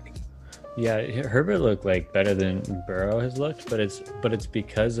job back. Yeah, Herbert looked like better than Burrow has looked, but it's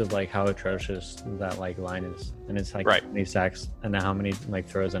because of like how atrocious that like line is, and it's like right. How many sacks and how many like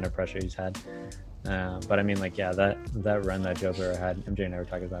throws under pressure he's had. But I mean, like, yeah, that run that Joe Burrow had, MJ and I were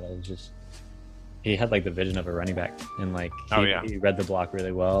talking about it. It was just he had like the vision of a running back, and like he read the block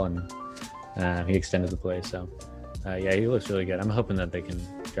really well, and he extended the play. So yeah, he looks really good. I'm hoping that they can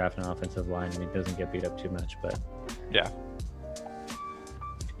draft an offensive line and he doesn't get beat up too much. But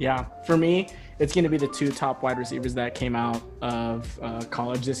yeah, for me, it's going to be the two top wide receivers that came out of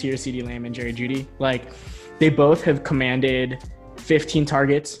college this year, CeeDee Lamb and Jerry Jeudy. Like, they both have commanded 15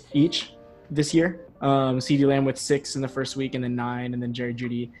 targets each this year. CeeDee Lamb with 6 in the first week, and then 9, and then Jerry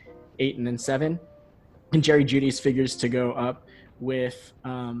Jeudy 8, and then 7. And Jerry Jeudy's figures to go up with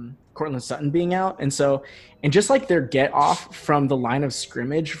Cortland Sutton being out. And just like their get off from the line of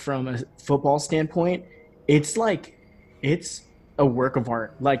scrimmage from a football standpoint, it's a work of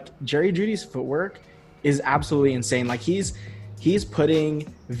art. Like, Jerry Jeudy's footwork is absolutely insane. Like, he's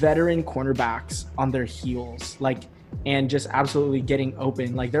putting veteran cornerbacks on their heels, like, and just absolutely getting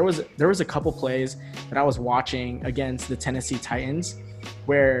open. Like, there was a couple plays that I was watching against the Tennessee Titans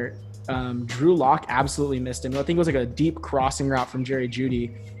where Drew Lock absolutely missed him. I think it was like a deep crossing route from Jerry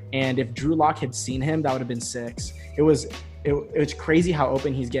Jeudy, and if Drew Lock had seen him, that would have been 6. It was crazy how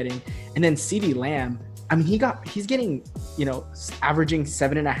open he's getting. And then CeeDee Lamb, I mean, he's getting, averaging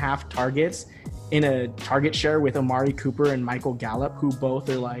 7.5 targets in a target share with Amari Cooper and Michael Gallup, who both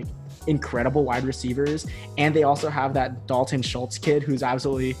are like incredible wide receivers. And they also have that Dalton Schultz kid who's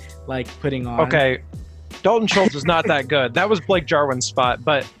absolutely like putting on. Okay, Dalton Schultz is not that good. That was Blake Jarwin's spot,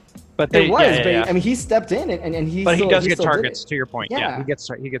 but they, it was. yeah. I mean, he stepped in and he. But still, he does he get still targets. To your point, Yeah. he gets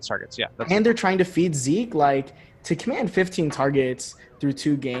targets. Yeah, and they're trying to feed Zeke, like, to command 15 targets through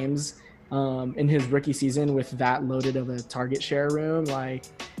 2 games. In his rookie season with that loaded of a target share room, like,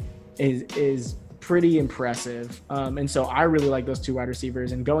 is pretty impressive. And so I really like those two wide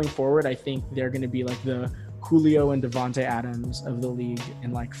receivers. And going forward, I think they're going to be like the Julio and Devontae Adams of the league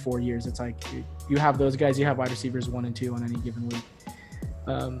in like 4 years. It's like you have those guys, you have wide receivers 1 and 2 on any given week.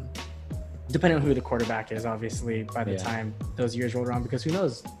 Depending on who the quarterback is, obviously, by the time those years roll around, because who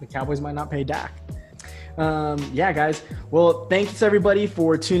knows, the Cowboys might not pay Dak. Yeah, guys. Well, thanks everybody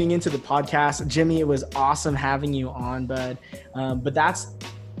for tuning into the podcast. Jimmy, it was awesome having you on, bud. But that's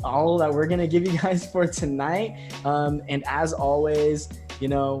all that we're going to give you guys for tonight. And as always, we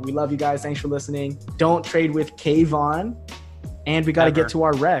love you guys. Thanks for listening. Don't trade with Kayvon. And we got to get to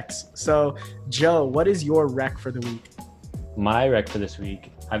our recs. So, Joe, what is your rec for the week? My rec for this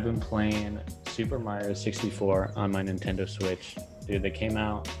week, I've been playing Super Mario 64 on my Nintendo Switch. Dude, they came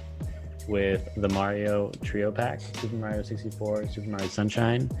out with the Mario Trio Pack, Super Mario 64, Super Mario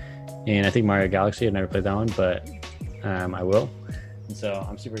Sunshine, and I think Mario Galaxy. I've never played that one, but I will. And so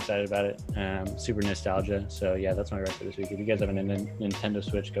I'm super excited about it. Super nostalgia. So yeah, that's my rec for this week. If you guys have a Nintendo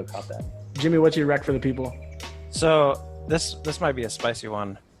Switch, go cop that. Jimmy, what's your rec for the people? So this might be a spicy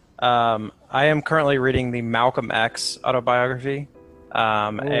one. I am currently reading the Malcolm X autobiography,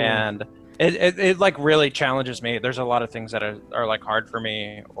 and it like really challenges me. There's a lot of things that are like hard for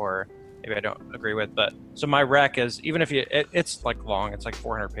me, or maybe I don't agree with. But so my rec is, even if it's like long, it's like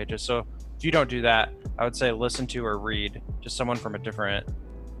 400 pages. So if you don't do that, I would say listen to or read just someone from a different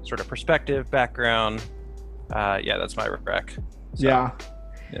sort of perspective, background. Yeah, that's my rec. So, yeah.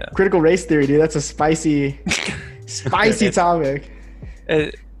 Critical race theory, dude. That's a spicy topic.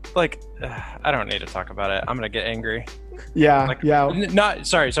 I don't need to talk about it. I'm gonna get angry. Yeah.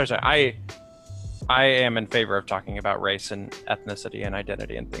 Sorry. I am in favor of talking about race and ethnicity and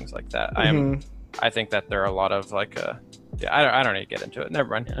identity and things like that. I think that there are a lot of like, I don't need to get into it. Never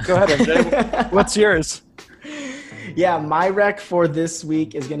mind. Go ahead, MJ. What's yours? Yeah, my rec for this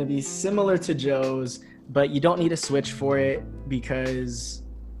week is going to be similar to Joe's, but you don't need a Switch for it because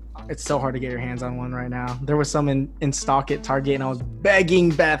it's so hard to get your hands on one right now. There was some in stock at Target, and I was begging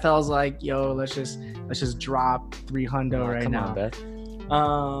Beth. I was like, "Yo, let's just drop $300 right now."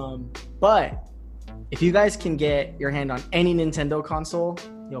 On, Beth. But if you guys can get your hand on any Nintendo console,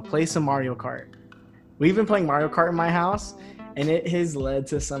 play some Mario Kart. We've been playing Mario Kart in my house, and it has led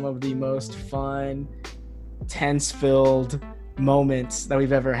to some of the most fun, tense-filled moments that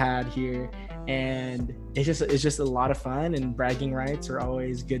we've ever had here. And it's just a lot of fun, and bragging rights are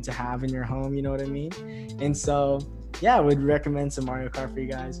always good to have in your home, you know what I mean? And so, yeah, I would recommend some Mario Kart for you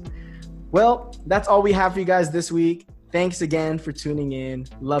guys. Well, that's all we have for you guys this week. Thanks again for tuning in.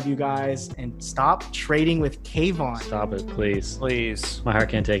 Love you guys, and stop trading with Kayvon. Stop it, please. Please. My heart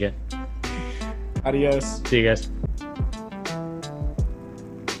can't take it. Adios. See you guys.